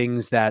these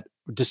things that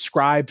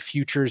describe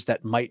futures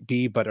that might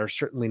be, but are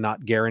certainly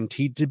not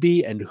guaranteed to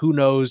be. And who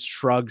knows,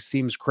 shrug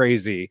seems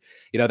crazy.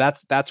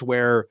 That's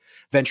where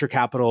venture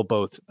capital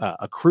both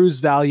accrues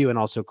value and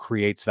also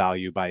creates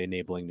value by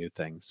enabling new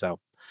things. So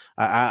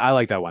I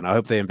like that one. I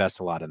hope they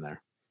invest a lot in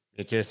there.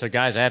 Me too. So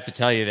guys, I have to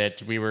tell you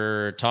that we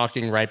were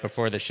talking right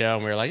before the show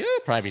and we were like,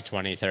 probably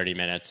 20, 30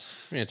 minutes.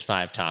 It's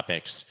 5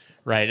 topics.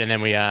 Right. And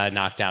then we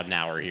knocked out an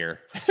hour here.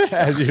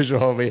 As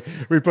usual, we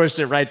pushed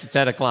it right to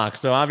 10 o'clock.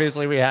 So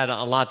obviously we had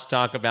a lot to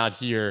talk about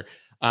here.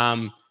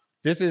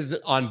 This is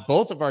on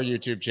both of our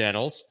YouTube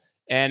channels,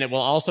 and it will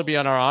also be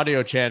on our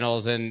audio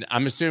channels. And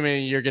I'm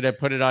assuming you're going to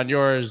put it on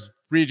yours,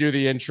 redo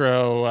the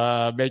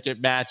intro, make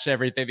it match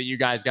everything that you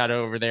guys got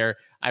over there.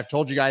 I've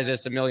told you guys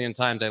this a million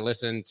times. I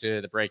listen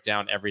to the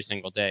breakdown every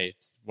single day.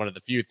 It's one of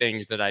the few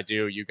things that I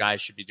do. You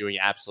guys should be doing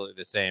absolutely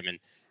the same.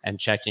 And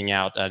checking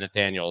out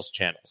Nathaniel's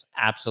channels.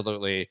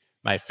 Absolutely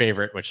my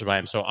favorite, which is why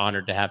I'm so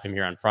honored to have him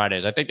here on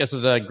Fridays. I think this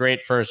was a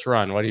great first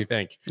run. What do you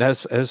think?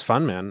 It was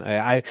fun, man.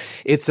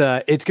 It's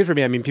good for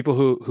me. People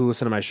who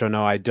listen to my show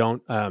know I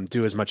don't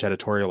do as much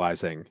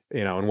editorializing,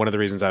 and one of the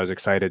reasons I was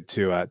excited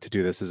to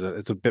do this is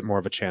it's a bit more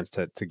of a chance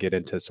to get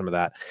into some of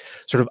that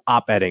sort of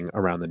op-edding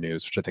around the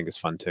news, which I think is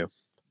fun too.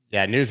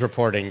 Yeah, news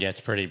reporting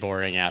gets pretty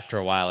boring after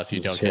a while if you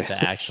don't get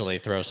to actually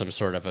throw some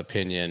sort of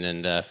opinion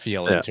and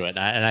feel into it.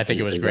 And I think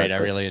it was great. I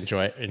really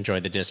enjoyed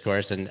the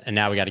discourse. And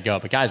now we got to go.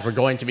 But guys, we're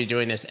going to be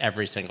doing this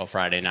every single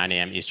Friday, 9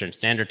 a.m. Eastern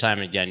Standard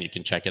Time. Again, you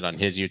can check it on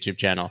his YouTube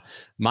channel,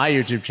 my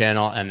YouTube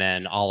channel, and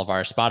then all of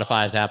our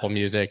Spotify's, Apple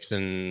Musics,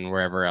 and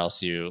wherever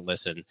else you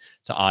listen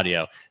to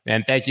audio.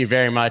 And thank you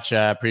very much.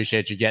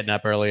 Appreciate you getting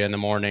up early in the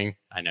morning.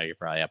 I know you're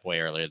probably up way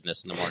earlier than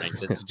this in the morning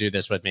to do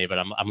this with me, but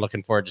I'm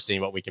looking forward to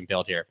seeing what we can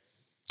build here.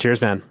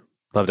 Cheers, man.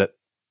 Loved it.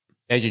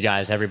 Thank you,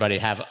 guys. Everybody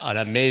have an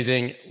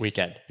amazing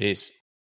weekend. Peace.